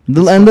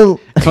 The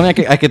It's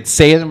funny I could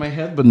say it in my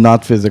head, but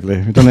not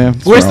physically. Don't know.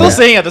 It's We're wrong. still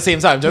saying it at the same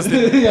time. Just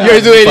you're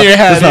doing it in your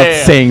head. Just not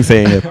Yeah.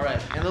 saying it. All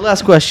right. And the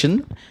last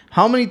question: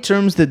 how many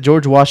terms did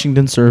George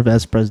Washington serve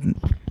as president?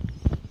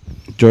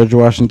 George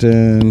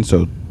Washington.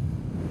 So,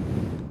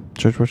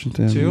 George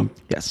Washington. 2?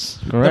 Yes.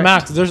 The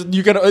max. There's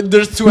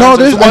two No, answers.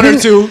 there's One I or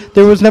think two.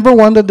 There was never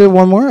one that did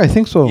one more. I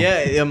think so.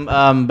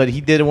 Yeah. But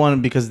he did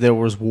one because there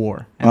was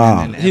war.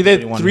 He did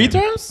everyone 3 won.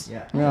 terms.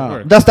 Yeah.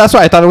 Yeah. That's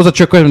why I thought it was a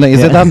trick question.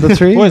 Is it Yeah. that the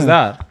 3? What is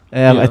that? I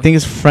Yeah. think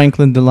it's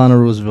Franklin Delano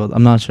Roosevelt.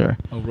 I'm not sure.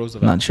 Oh,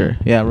 Roosevelt. Not sure.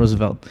 Yeah,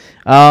 Roosevelt.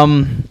 All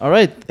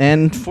right.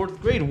 And fourth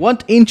grade.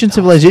 What ancient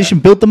civilization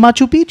built the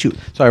Machu Picchu?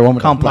 Sorry, one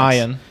more time. Complex.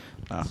 Mayan.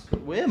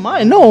 Where am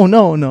I? No.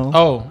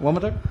 Oh, One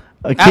more time.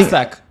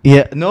 Aztec.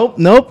 Yeah. Nope.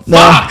 No.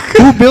 Fuck.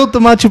 Who built the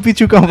Machu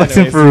Picchu complex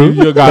in Anyways, Peru?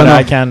 you got Don't it. know.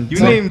 I can't. You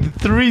named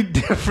 3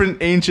 different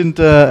ancient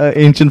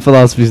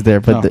philosophies there,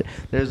 but Oh.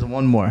 there's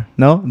one more.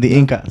 No, the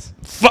Incas.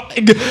 Fuck.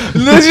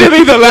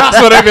 Literally the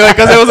last one I feel like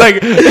because it was like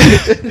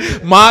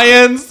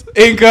Mayans,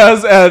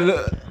 Incas, and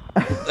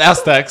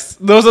Aztecs.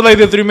 Those are like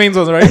the 3 main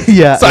ones, right?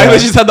 Yeah, So I yeah.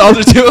 just had the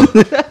other 2.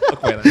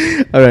 Okay,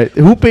 then. All right.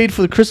 Who paid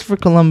for Christopher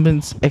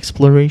Columbus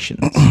explorations?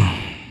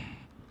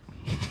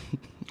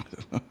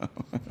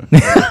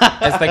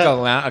 It's like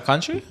a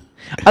country.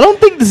 I don't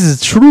think this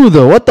is true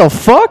though. What the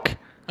fuck?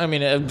 I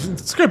mean,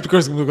 script. Of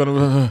course, we're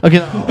gonna. Okay,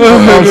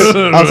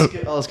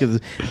 I'll skip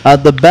this.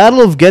 The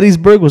Battle of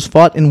Gettysburg was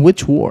fought in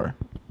which war?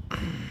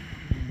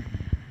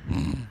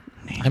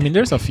 I mean,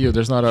 there's a few.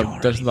 There's not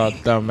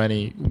that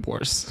many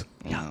wars.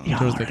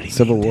 There's like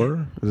Civil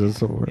War? Is it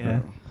Civil War?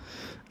 Yeah.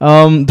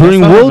 During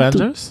World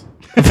Avengers.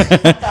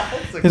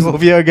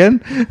 Movie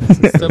again?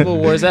 Civil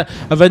War is that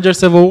Avengers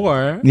Civil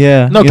War?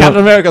 Yeah. No, you Captain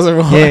know- America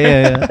Civil War.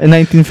 Yeah. In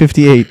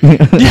 1958.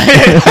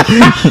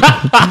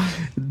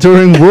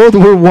 During World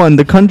War One,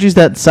 the countries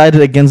that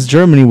sided against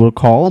Germany were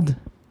called.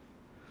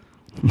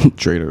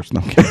 Traitors.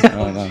 No, I'm kidding.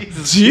 Oh, no.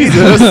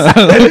 Jesus.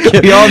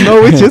 We all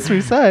know which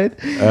history side.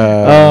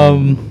 I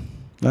don't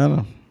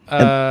know.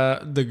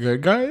 The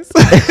good guys.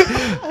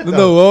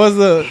 No, what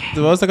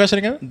was the question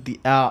again?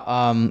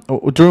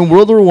 During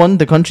World War One,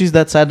 the countries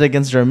that sided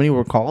against Germany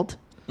were called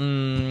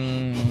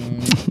The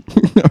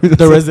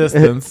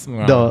resistance.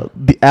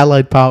 the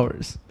Allied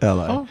powers.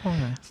 Ally. Oh,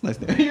 okay. It's nice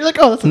name. You're like,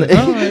 oh, that's a nice.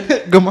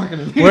 Good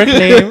marketing. Work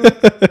name.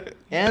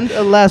 And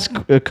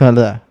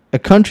a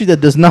country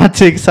that does not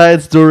take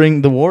sides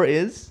during the war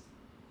is.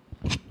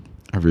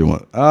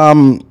 Everyone.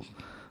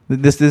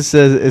 This is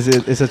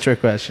a trick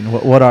question.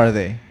 What are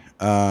they?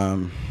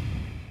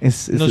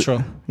 It's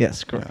Neutral.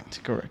 Yes, correct.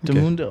 Correct. Okay.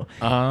 Mundo.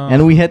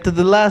 And we head to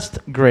the last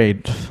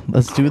grade.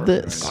 Let's do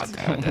this.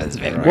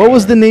 What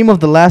was the name of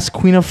the last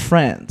queen of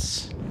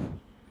France?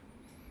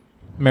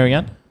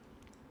 Marianne.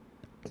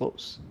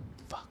 Close.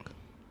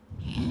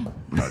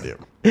 No idea.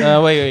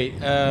 Wait. She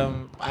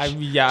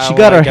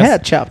got her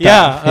head chopped off.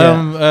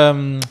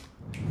 Yeah.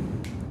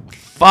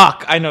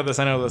 Fuck. I know this.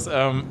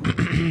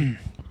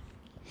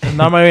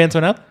 Not Marie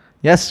Antoinette.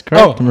 Yes,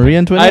 correct. Oh. Marie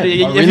Antoinette.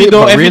 If really? you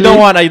don't, But if you really? don't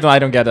want, I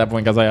don't get that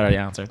point because I already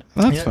answered.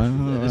 That's Yeah,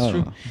 fine. That's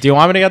true. Do you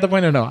want me to get the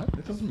point or not?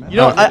 You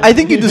know, I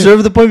think you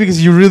deserve the point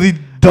because you really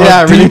dug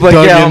Yeah, really deep, like,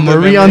 dug yeah, into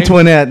Marie memory.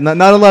 Antoinette.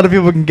 Not a lot of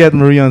people can get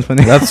Marie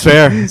Antoinette. That's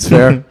fair. It's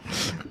fair.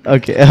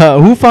 Okay.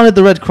 Who founded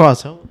the Red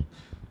Cross?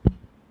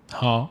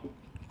 Huh?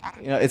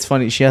 You know, it's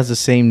funny. She has the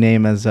same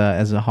name as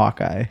a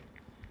Hawkeye.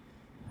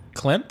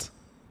 Clint?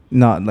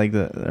 Not like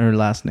her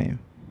last name.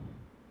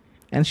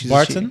 And she's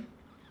Barton?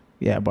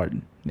 Yeah,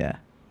 Barton. Yeah.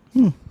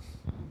 I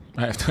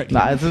have to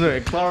Nah,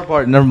 it's Clara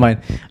Barton. Never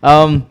mind.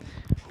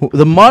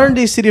 The modern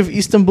day city of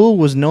Istanbul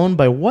was known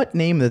by what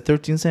name in the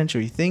 13th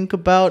century? Think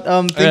about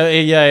Yeah.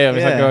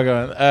 Yeah.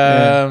 Go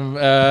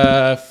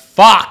on.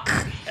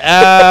 Fuck.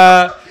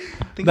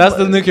 That's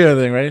the nuclear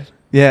thing, right?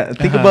 Yeah,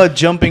 think about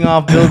jumping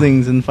off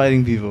buildings and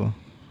fighting people.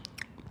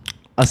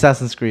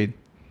 Assassin's Creed.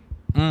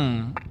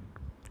 Mm.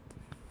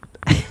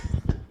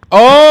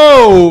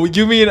 Oh,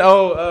 you mean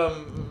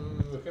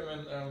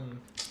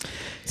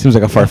Seems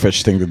like a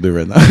far-fetched thing to do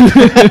right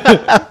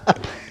now.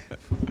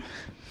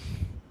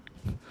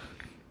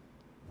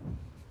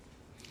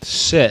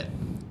 shit.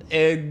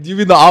 You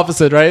mean the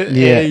opposite, right?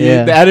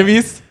 Yeah. The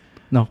enemies.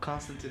 No,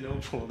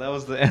 Constantinople. That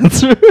was the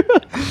answer.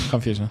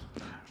 Confusion.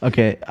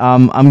 Okay,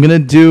 I'm gonna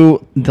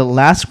do the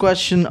last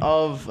question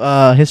of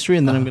history,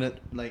 and then I'm gonna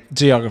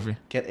Geography.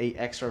 get a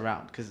extra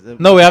round because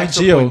No, we have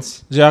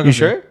geography. You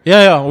sure?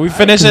 Yeah. We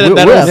finish it and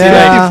then We're we'll at see.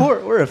 Like,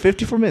 54. We're at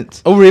 54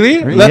 minutes. oh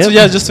really? Right, Let's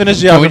yep. just finish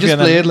Can geography. we just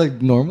and play then- it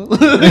like normal?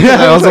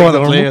 I also want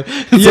to play it.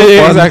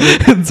 Yeah,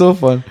 exactly. It's so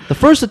fun. The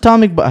first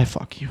atomic bomb.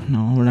 Fuck you.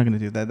 No, we're not gonna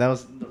do that. That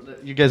was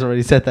you guys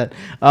already said that.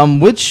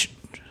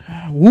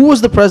 Who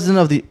was the president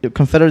of the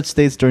Confederate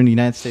States during the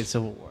United States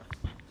Civil War?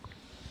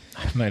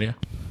 I have no idea.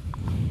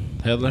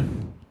 Hitler.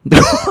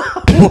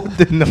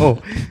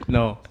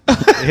 No.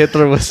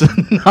 Hitler was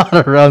not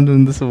around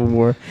in the Civil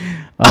War.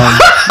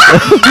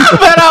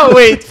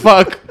 Wait,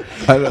 fuck.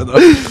 I don't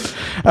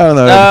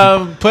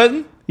know.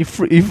 Putin.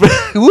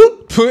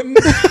 Putin? Putin.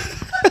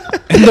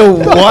 The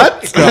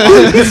what?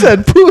 He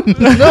said Putin.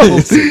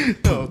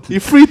 No. He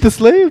freed the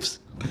slaves.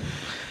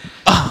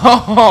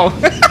 Oh,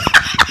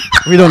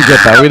 We don't get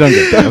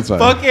that. That's fine.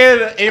 fucking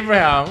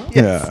Abraham.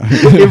 Yeah.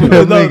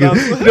 Abraham No,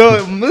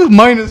 Lincoln. No,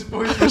 minus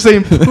points for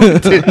saying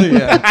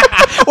Putin.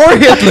 Or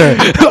Hitler.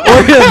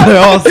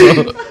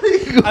 Also.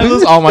 I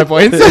lose all my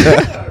points.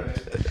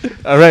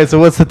 All right, so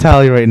what's the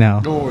tally right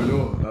now?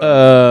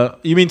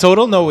 You mean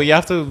total? No, we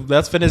have to.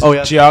 Let's finish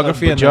yeah,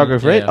 geography and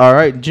geography, then, right? All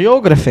right,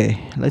 geography.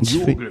 Let's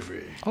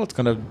Oh, it's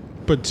gonna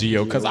put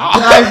geo because I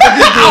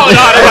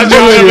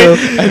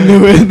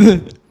knew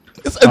it.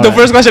 the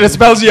first question is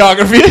spell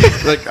geography.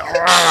 Like,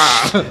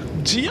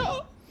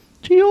 Geo.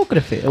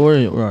 geography.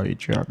 Where are you?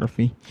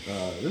 Geography.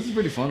 this is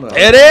pretty fun. Though.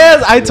 It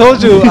is. I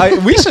told you.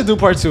 We should do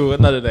part 2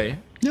 another day.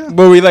 Yeah.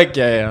 But we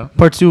yeah.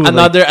 Part 2.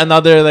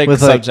 Another like with,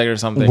 subject or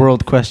something.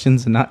 World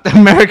questions and not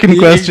American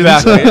questions.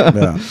 Exactly.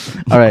 Yeah.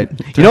 All right.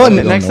 You know what? I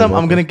don't Next know time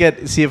I'm about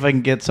gonna see if I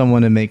can get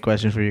someone to make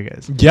questions for you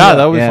guys. Yeah,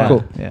 that would be yeah,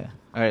 fun. Yeah.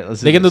 All right.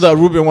 Let's. They can do the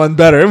Ruben one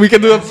better. We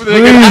can do it.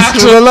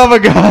 Please, for the love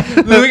of God.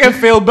 We can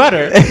fail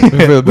better. Feel We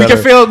can better.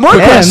 fail more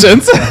And-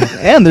 questions.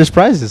 And there's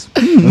prizes.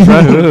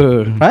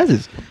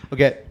 Prizes.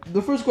 Okay.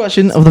 The first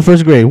question of the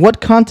first grade.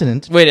 What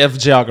continent? Wait, of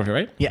geography,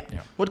 right? Yeah.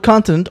 What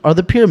continent are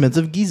the pyramids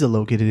of Giza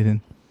located in?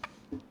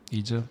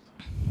 Egypt.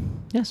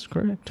 Yes,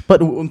 correct. But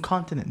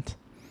continent.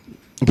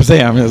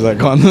 Sam is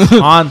like on.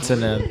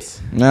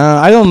 Continent. No,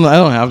 I don't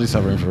have this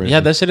type of information. Yeah,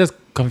 that shit is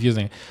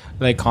confusing.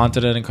 Like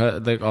continent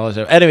and like all that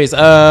shit. Anyways,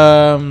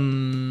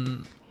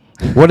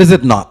 What is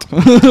it not?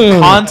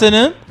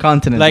 continent.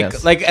 Continent.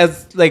 Like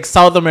yes. like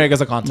South America is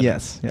a continent.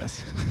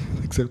 Yes.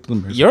 Except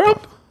America.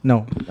 Europe.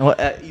 No. Well,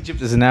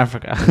 Egypt is in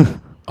Africa.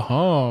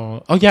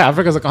 Oh yeah,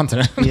 Africa's a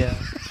continent. Yeah.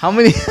 How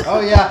many? Oh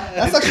yeah,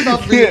 that's actually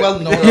not really well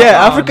known.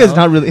 Yeah, Africa is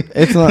not really.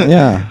 It's not.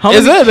 Yeah, How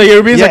Is many- it? Like,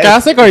 you're being Yeah,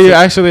 sarcastic, or are you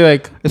actually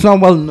like it's not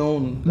well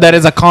known. that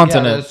is a Yeah,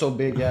 continent? it's so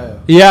big. Yeah.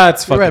 Yeah,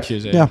 it's You're fucking right.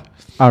 huge. Yeah.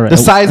 All right. The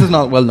size is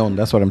not well known.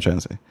 That's what I'm trying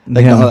to say.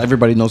 Like Yeah. not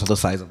everybody knows the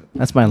size of it.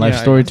 That's my life Yeah,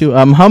 I story guess.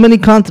 too. How many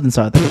continents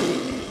are there?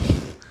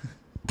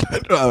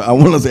 I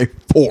want to say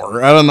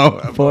 4. I don't know.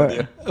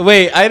 4.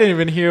 Wait, I didn't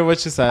even hear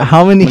what you said.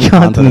 How many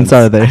continents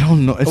are there? I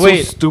don't know. It's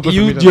Wait, so stupid.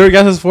 you for me to your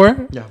guess is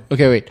 4? Yeah.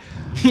 Okay, wait.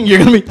 You're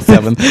gonna be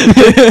 7.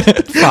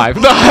 5.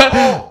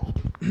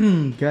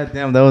 God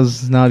damn, that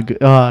was not good.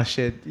 Oh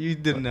shit, you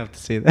didn't have to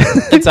say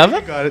that. It's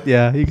 7? got it.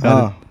 Yeah, you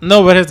got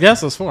No, but his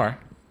guess was 4.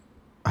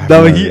 it.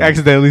 No, he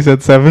accidentally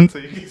said 7, so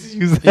you can just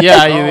use that.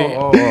 Yeah,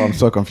 Oh, I'm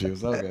so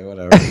confused. Okay,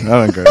 whatever.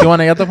 I don't care. You want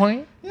to get the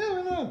point? Yeah,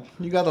 why not?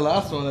 You got the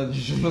last one that you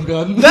shouldn't have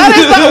gotten. That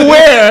is not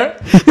where.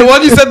 The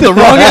one you said the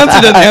wrong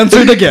answer, then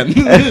answered again.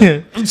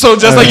 So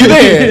just like you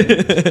did.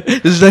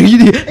 It's like you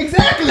did.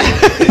 Exactly.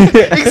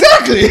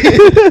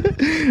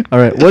 Exactly. All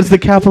right, what's the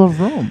capital of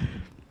Rome?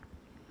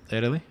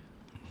 Italy.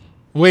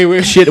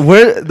 Wait. Shit,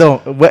 where? No,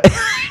 where?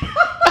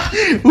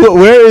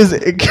 Where is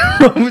it?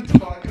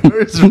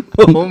 Where is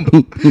Rome?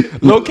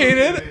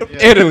 Located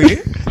Italy.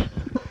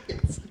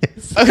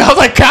 I was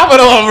like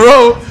capital of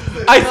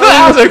Rome. I still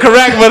answered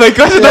correct, but the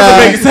question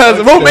doesn't make sense.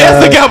 Rome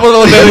is the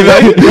capital of Italy,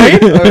 right?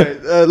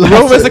 All right,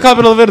 Rome is the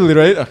capital of Italy,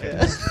 right? Okay.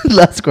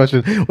 last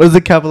question. What is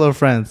the capital of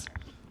France?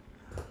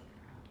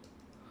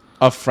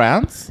 Of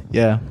France?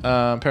 Yeah.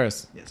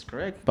 Paris. Yes,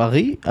 correct.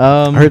 Paris.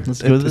 heard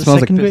Let's it- go to it the smells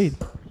like second piss.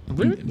 grade.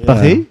 Really?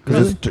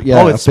 Paris?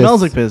 Oh, it piss.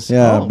 smells like piss.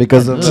 Yeah, Oh.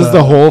 because of Just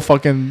the whole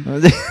fucking no,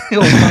 The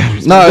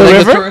like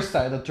river? the tourist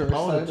side. The tourist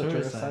Oh, side. the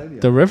tourist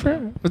side. the river.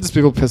 What does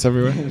people piss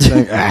everywhere?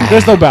 Like,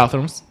 There's no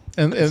bathrooms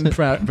in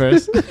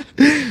Paris.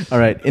 All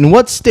right. In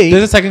what state?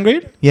 There's a second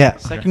grade. Yeah,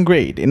 second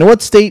grade. In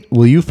what state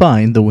will you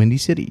find the Windy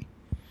City?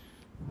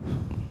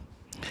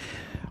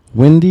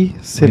 Windy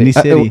City. Windy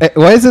City.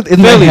 Why is it in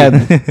Philly. my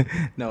head?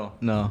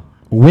 No.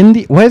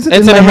 Windy. Why is it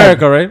It's in in my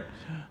America, head? right?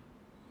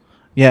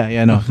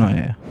 Yeah, no,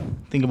 yeah.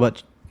 Think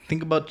about.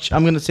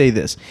 I'm gonna say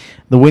this: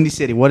 the Windy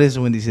City. What is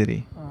the Windy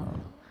City?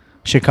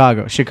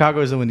 Chicago.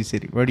 Chicago is a windy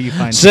city. Where do you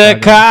find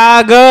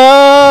Chicago?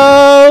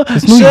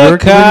 Is New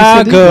York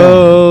a windy city?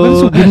 No. What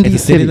is a windy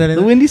It's a city city? that is-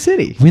 The Windy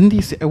City. Windy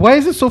City. Why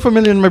is it so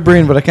familiar in my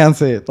brain, but I can't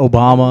say it?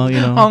 Obama,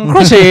 you know.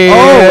 Crushes.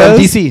 Oh,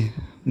 DC.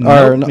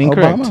 Nope, no,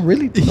 incorrect. Obama,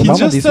 really? He Obama,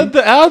 just DC? said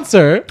the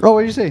answer. Oh,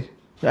 what did you say?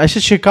 I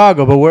said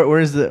Chicago, but where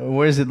is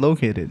it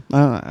located?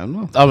 I don't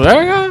know.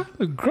 America?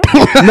 Great.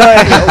 No,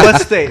 what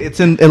state?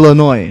 It's in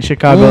Illinois.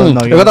 Chicago.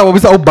 No, Eu tava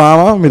pensando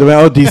Obama, me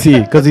também DC,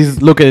 because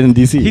he's located in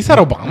DC. He said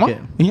Obama? Okay.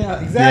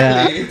 Yeah,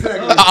 exactly.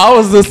 I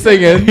was just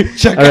singing.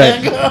 All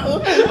right.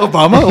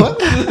 Obama,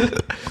 what?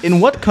 In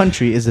what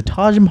country is the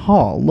Taj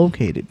Mahal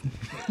located?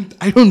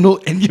 I don't know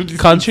any of these.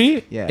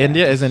 Country? Yeah.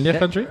 India? Is India a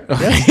country?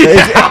 Is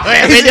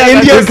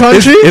India a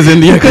country? Is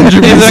India a country?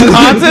 Is it a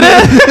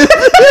continent?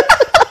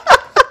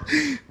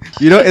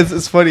 You know,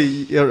 it's funny.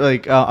 You're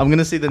like, I'm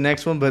gonna say the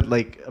next one, but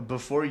like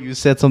before you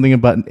said something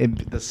about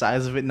the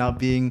size of it not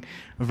being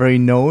very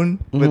known.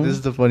 But this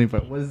is the funny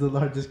part. What is the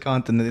largest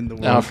continent in the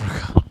world?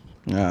 Africa.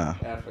 Yeah.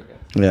 Africa.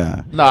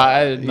 Yeah. No,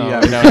 I no. Yeah,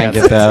 we we never can't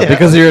got get that. that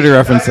because you already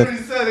referenced it.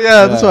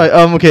 Yeah, that's why.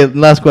 Okay,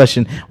 last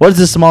question. What is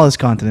the smallest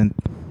continent?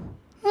 I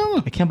don't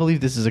know. I can't believe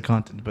this is a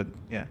continent, but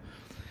yeah.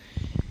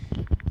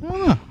 I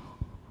don't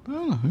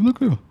know. You look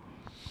cool.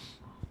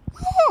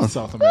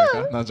 South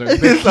America. Not joking.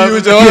 Huge, one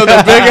of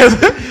the biggest.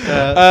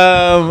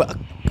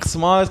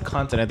 Smallest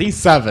continent. These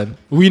 7.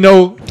 We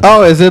know.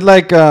 Oh, is it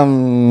like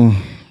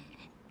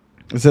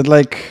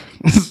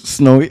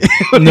snowy?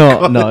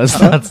 No, it's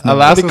not.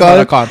 Alaska's call not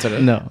a it?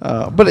 continent. No.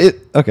 But it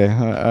okay.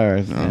 All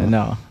right.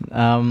 No.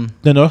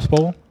 The North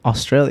Pole.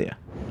 Australia.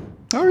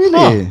 Oh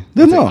really? Huh.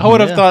 Didn't know. I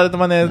would have Yeah. thought the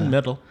one in the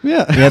middle.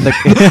 Yeah. Yeah, I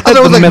thought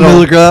it was like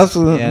middle class.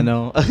 Yeah,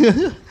 no.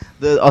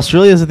 The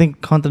Australia is, I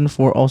think, continent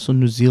for also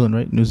New Zealand,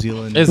 right? New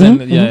Zealand.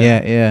 Isn't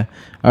Yeah.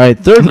 All right,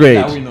 third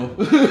grade. know.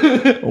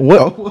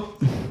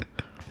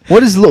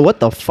 What is what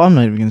the fuck am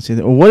I even gonna say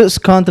that? What is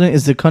continent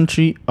is the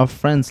country of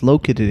France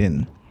located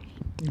in?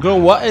 Girl,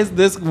 what is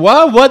this?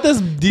 What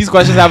does these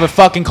questions have with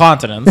fucking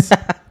continents?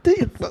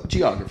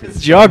 Geography.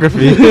 It's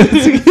geography.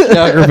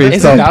 Geography.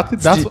 Isn't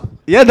that's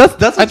Yeah, that's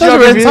I what thought you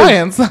were in geography is.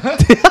 science.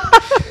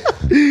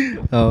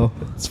 Oh,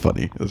 It's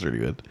funny. It was really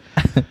good.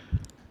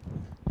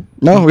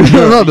 No, we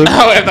don't know, dude.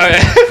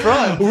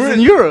 France. We're in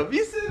Europe.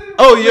 You said it.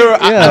 Oh, you're.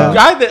 Yeah.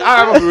 I'm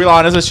gonna be real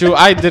honest with you.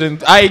 I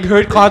didn't. I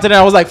heard continent.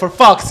 I was like, for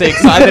fuck's sake.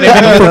 So I didn't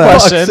even hear the For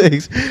fuck's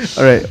question. sakes.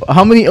 All right,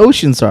 how many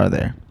oceans are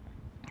there?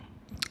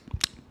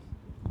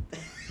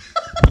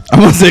 I'm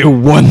gonna say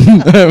one.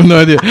 I have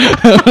no idea.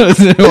 I'm gonna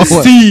say one.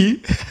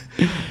 C.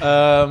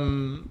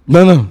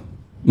 No.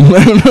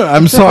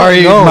 I'm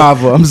sorry, No.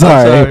 Mavo. I'm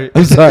sorry.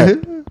 I'm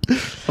sorry.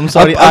 I'm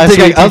sorry.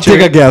 I'll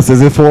take a guess.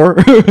 Is it 4?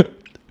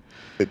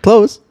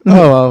 Close.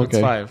 Oh, It's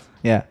okay. 5.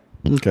 Yeah.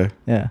 Okay.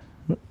 Yeah.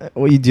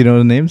 What do you know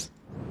the names?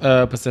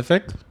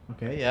 Pacific,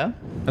 Okay. Yeah.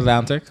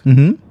 Atlantic,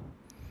 Mm-hmm.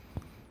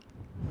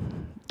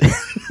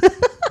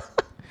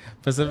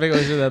 Pacific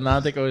Ocean, the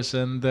Atlantic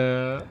Ocean,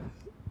 the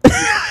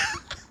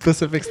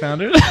Pacific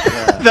Standard.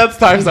 That's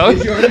time zone.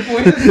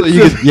 So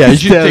you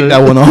should take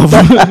that one off.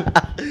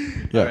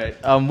 Yeah. All right.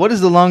 What is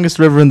the longest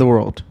river in the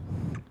world?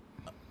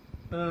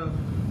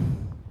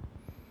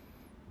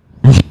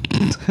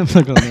 I'm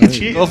not gonna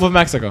know. Gulf of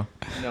Mexico.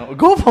 No,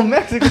 Gulf of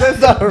Mexico. That's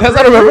not a That's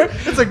not a river?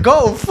 It's a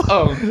gulf.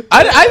 Oh,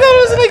 I thought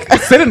it was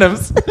like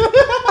synonyms.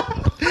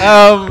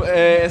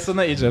 It's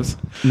not Egypt.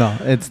 No,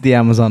 it's the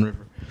Amazon River.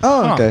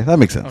 Oh, Huh. okay. That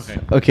makes sense.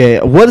 Okay. Okay,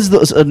 what is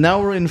the? So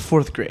now we're in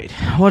 4th grade.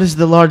 What is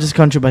the largest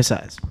country by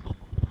size?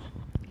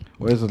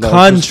 Where's the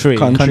Country.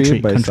 country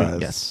by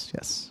size?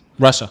 Yes.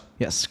 Russia.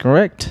 Yes,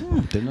 correct.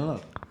 Didn't know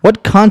that.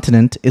 What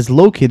continent is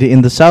located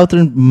in the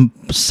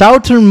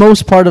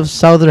southernmost part of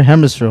southern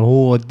hemisphere?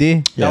 Oh,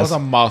 That was a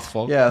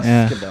mouthful. Yeah.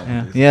 yeah. Skip that yeah.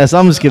 one. please. Yes,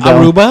 I'm gonna skip that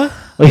one. Aruba.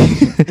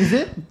 Is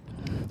it?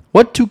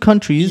 What 2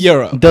 countries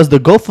Europe. does the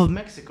Gulf of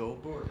Mexico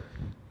border?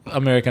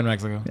 American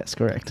Mexico. Yes,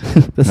 correct.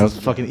 This That is was-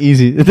 fucking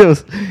easy. That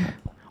was-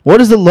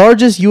 What is the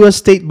largest U.S.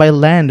 state by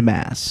land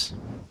mass?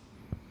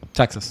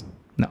 Texas.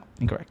 No,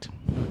 incorrect.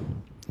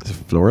 Is it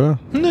Florida?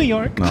 New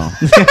York. No.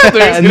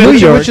 New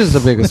York. Which is the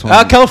biggest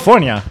one?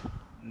 California.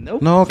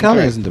 Nope. No, Cali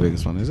Incorrect. isn't the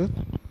biggest one, is it?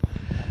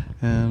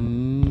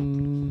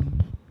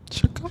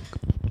 Chicago.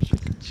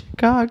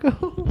 Chicago.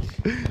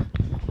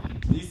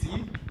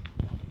 DC.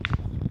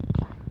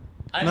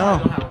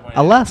 No.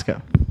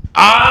 Alaska.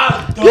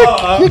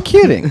 You're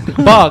kidding.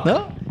 Fuck.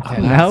 No.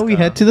 And now we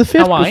head to the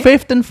Hawaii.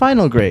 fifth and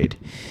final grade.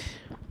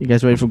 You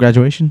guys ready for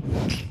graduation?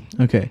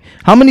 Okay.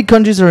 How many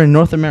countries are in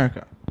North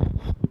America?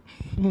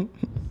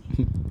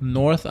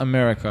 North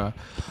America.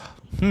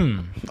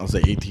 I'll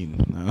say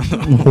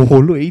 18.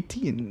 Oh,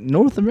 18.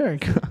 North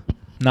America.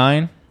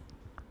 9.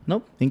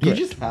 Nope.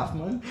 Incorrect. half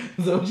mine?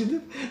 Is that what you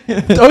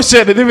did? Oh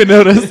shit! I didn't even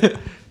notice.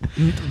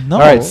 No.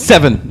 All right,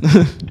 7.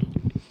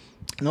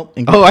 Nope.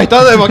 Oh, I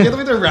thought I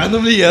was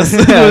randomly, yes.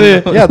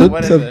 Yeah, yeah,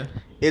 What is seven. it?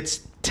 It's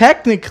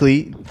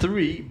technically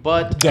 3,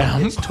 but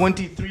Damn. it's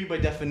 23 by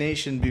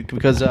definition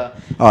because Oh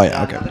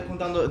yeah.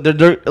 Okay.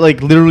 they're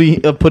like literally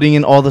putting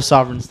in all the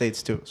sovereign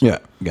states too. So Yeah.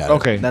 Got it.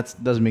 Okay. that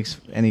doesn't make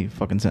any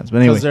fucking sense. But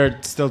anyway, Because they're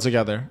still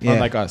together, yeah.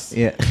 unlike us.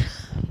 Yeah,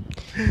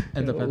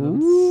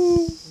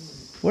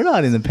 Independence. we're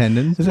not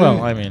independent.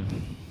 Well, I mean,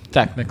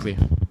 technically.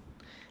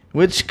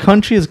 Which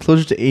country is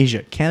closer to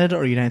Asia, Canada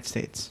or United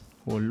States?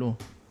 Oh, no.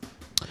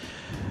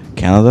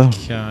 Canada.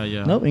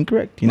 Yeah. Nope,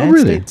 incorrect. Oh, United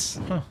really? States.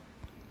 Huh.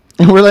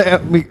 We're like,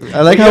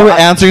 I like how we're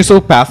answering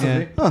so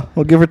passively. Yeah. Huh,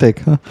 we'll give or take.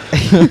 Huh?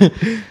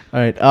 All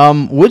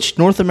right. Which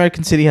North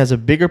American city has a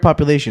bigger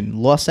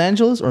population, Los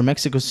Angeles or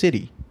Mexico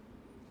City?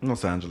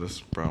 Los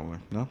Angeles, probably.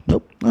 No.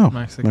 Nope. No.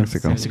 Mexico.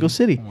 Mexico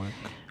City. Oh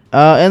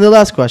my And the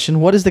last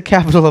question: what is the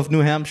capital of New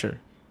Hampshire?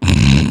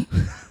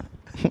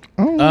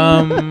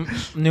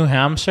 New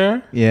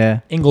Hampshire, Yeah.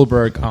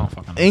 Ingleburg. Oh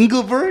fuck.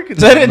 Engelberg?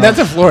 That's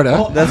in Florida.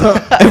 Oh,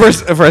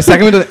 that's for a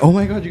second, we did, oh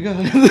my god, you got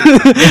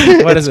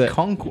it. What is it?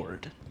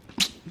 Concord.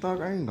 Dog,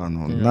 I ain't got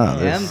no. Yeah. Nah,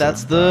 And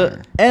that's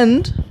the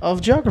end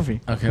of geography.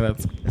 Okay,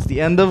 that's It's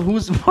the end of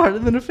who's smarter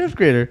than a fifth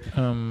grader.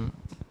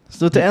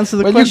 So to answer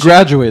the well, you question,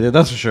 graduated,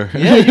 that's for sure.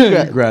 Yeah,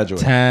 you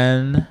graduated.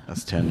 10.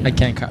 That's 10. I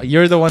can't count.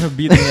 You're the one who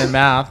beat me in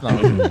math. No.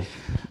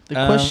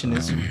 the question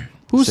is,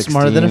 who's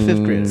smarter than a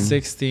fifth grader?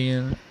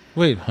 16.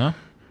 Wait, huh?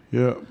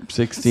 Yeah.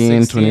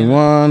 16, 16,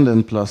 21,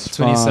 then plus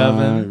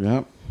 27. 5.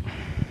 Yep.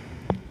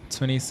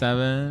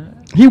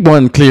 27. He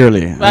won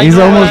clearly. I He's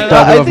know, almost I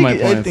double of think- my I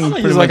points. think- I'm gonna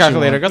pretty use my much you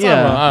calculator. won. 'Cause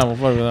Yeah. I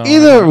don't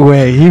Either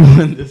way, he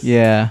won this.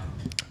 Yeah.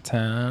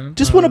 10.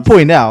 Just want to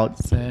point out,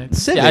 6.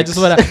 Civics. Yeah, I just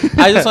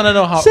want to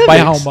know how by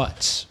how Civics.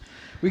 much.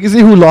 We can see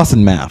who lost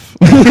in math.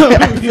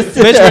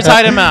 Bitch, we're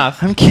tied in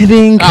math. I'm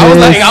kidding. I was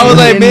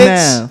like, in bitch.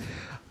 math.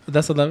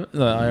 That's 11.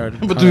 No, I already.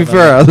 But to be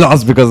fair, I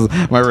lost because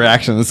my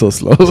reaction is so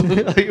slow.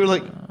 you were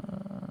like,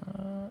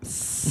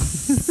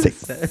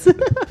 6.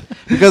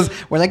 Because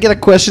when I get a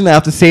question, I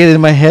have to say it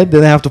in my head,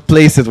 then I have to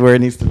place it where it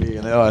needs to be.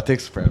 And it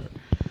takes forever.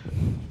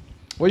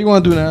 What do you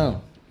want to do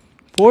now?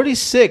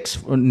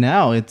 46. Well,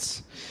 now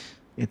it's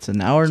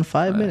an hour and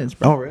 5 minutes,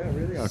 bro. Oh,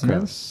 really? Okay.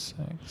 Yeah. 6.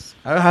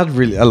 I had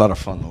really a lot of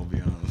fun, I'll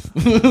be honest.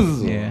 This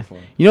is a lot Yeah. of fun.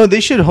 You know,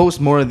 they should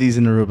host more of these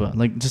in Aruba.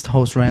 Like, just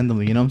host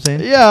randomly, you know what I'm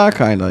saying? Yeah,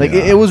 kind of. Like,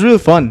 it was really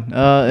fun.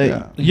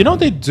 Yeah. You know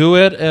they do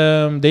it.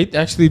 They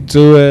actually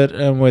do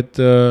it with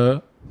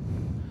the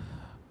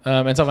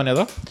in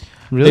Savanilla.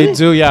 Really? They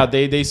do. Yeah.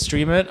 They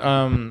stream it.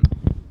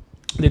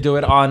 They do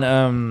it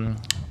on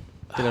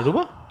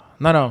Aruba?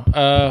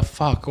 No.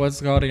 Fuck.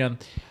 What's it called again?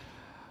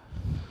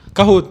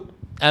 Kahoot.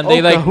 And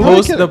they Oh, like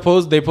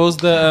Kahoot? They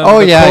post the Oh,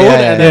 the yeah, code, yeah,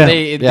 yeah, and then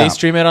yeah. they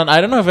stream it on.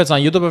 I don't know if it's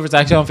on YouTube or if it's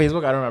actually on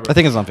Facebook. I don't remember. I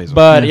think it's on Facebook.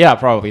 But yeah,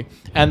 probably.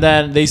 And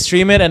then they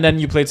stream it, and then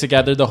you play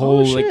together the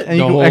whole shit. like. And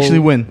the you whole, actually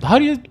win. How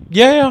do you?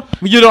 Yeah.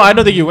 You know, I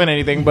don't think you win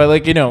anything, but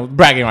like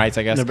bragging rights,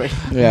 I guess. Yeah. But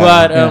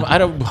Yeah. I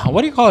don't. What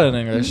do you call it in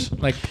English?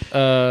 Like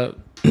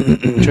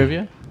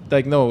Trivia?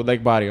 like no,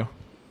 like barrio.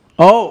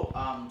 Oh,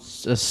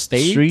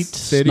 State? street?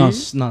 City? No,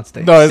 not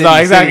state. No, it's City,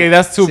 not exactly. city.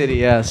 That's too City,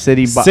 yeah.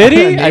 City.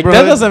 city. That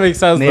neighborhood. doesn't make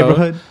sense.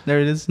 Neighborhood.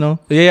 There it is. No.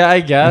 Though. Yeah, I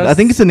guess. I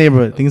think it's a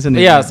neighborhood. I think it's a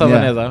Yeah, neighborhood.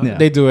 Savanilla. Yeah.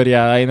 They do it.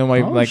 Yeah, I know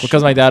my Oh,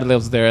 because my dad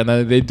lives there, and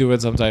then they do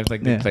it sometimes.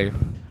 Like they Yeah. play.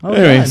 Oh,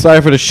 Anyway, God.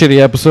 sorry for the shitty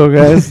episode,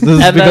 guys. This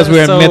is And because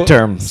then- we're in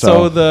midterm.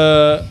 So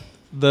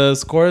the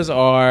scores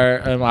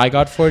are I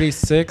got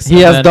 46. He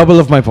and has then- double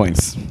of my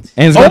points.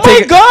 And it's Oh gonna my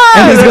take, God!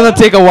 And it's gonna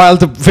take a while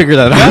to figure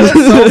that That out.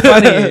 is so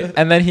funny.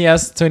 And then he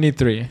has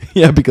 23.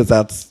 Yeah, because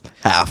that's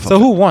half. So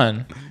of who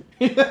won?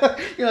 it.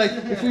 You're like,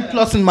 if we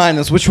plus and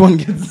minus, which one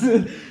gets?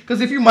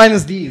 Because if you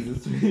minus these,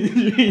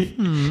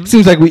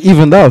 seems like we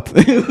evened out.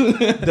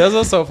 This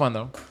was so fun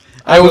though.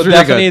 I It was will really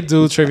definitely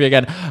do trivia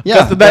again.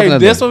 Yeah, 'Cause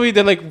definitely. this one we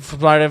did like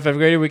started in 5th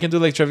grade. We can do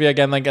like trivia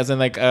again, like as in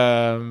like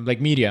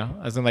media,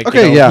 as in like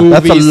Okay, yeah,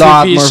 that's a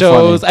lot more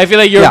shows. funny. I feel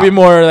like you'll Yeah. be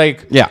more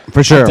like Yeah,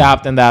 for sure.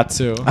 adapt in that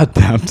too.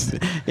 Adapt.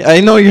 Yeah,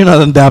 I know you're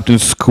not adapting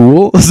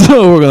school,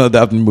 so we're gonna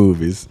adapt in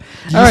movies.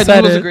 All right,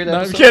 that was a great No,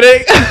 I'm episode.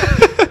 kidding.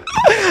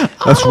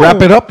 Let's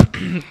wrap it up.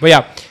 But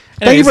yeah.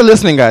 Thank you Anyways, for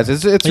listening, guys.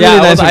 It's really yeah,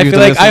 nice of I you feel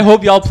to like I listen.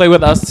 hope y'all play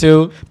with us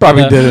too.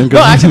 Probably And, didn't, No,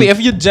 'cause- actually, if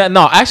you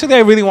no, actually, I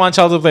really want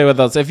y'all to play with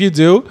us. If you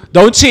do,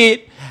 don't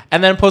cheat,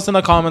 and then post in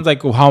the comments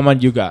like how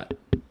much you got.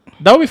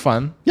 That would be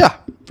fun. Yeah,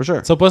 for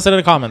sure. So post it in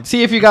the comments.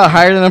 See if you got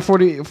higher than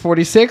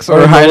 46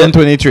 or, Or higher lower. than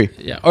 23.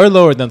 Yeah, or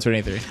lower than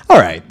 23. All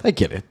right, I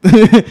get it.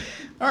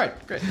 All right,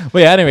 great.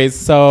 But yeah, anyways,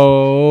 so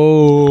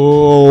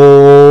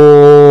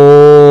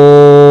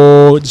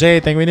Jay, I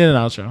think we need an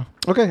outro.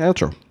 Okay,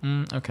 outro.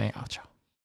 Okay, outro.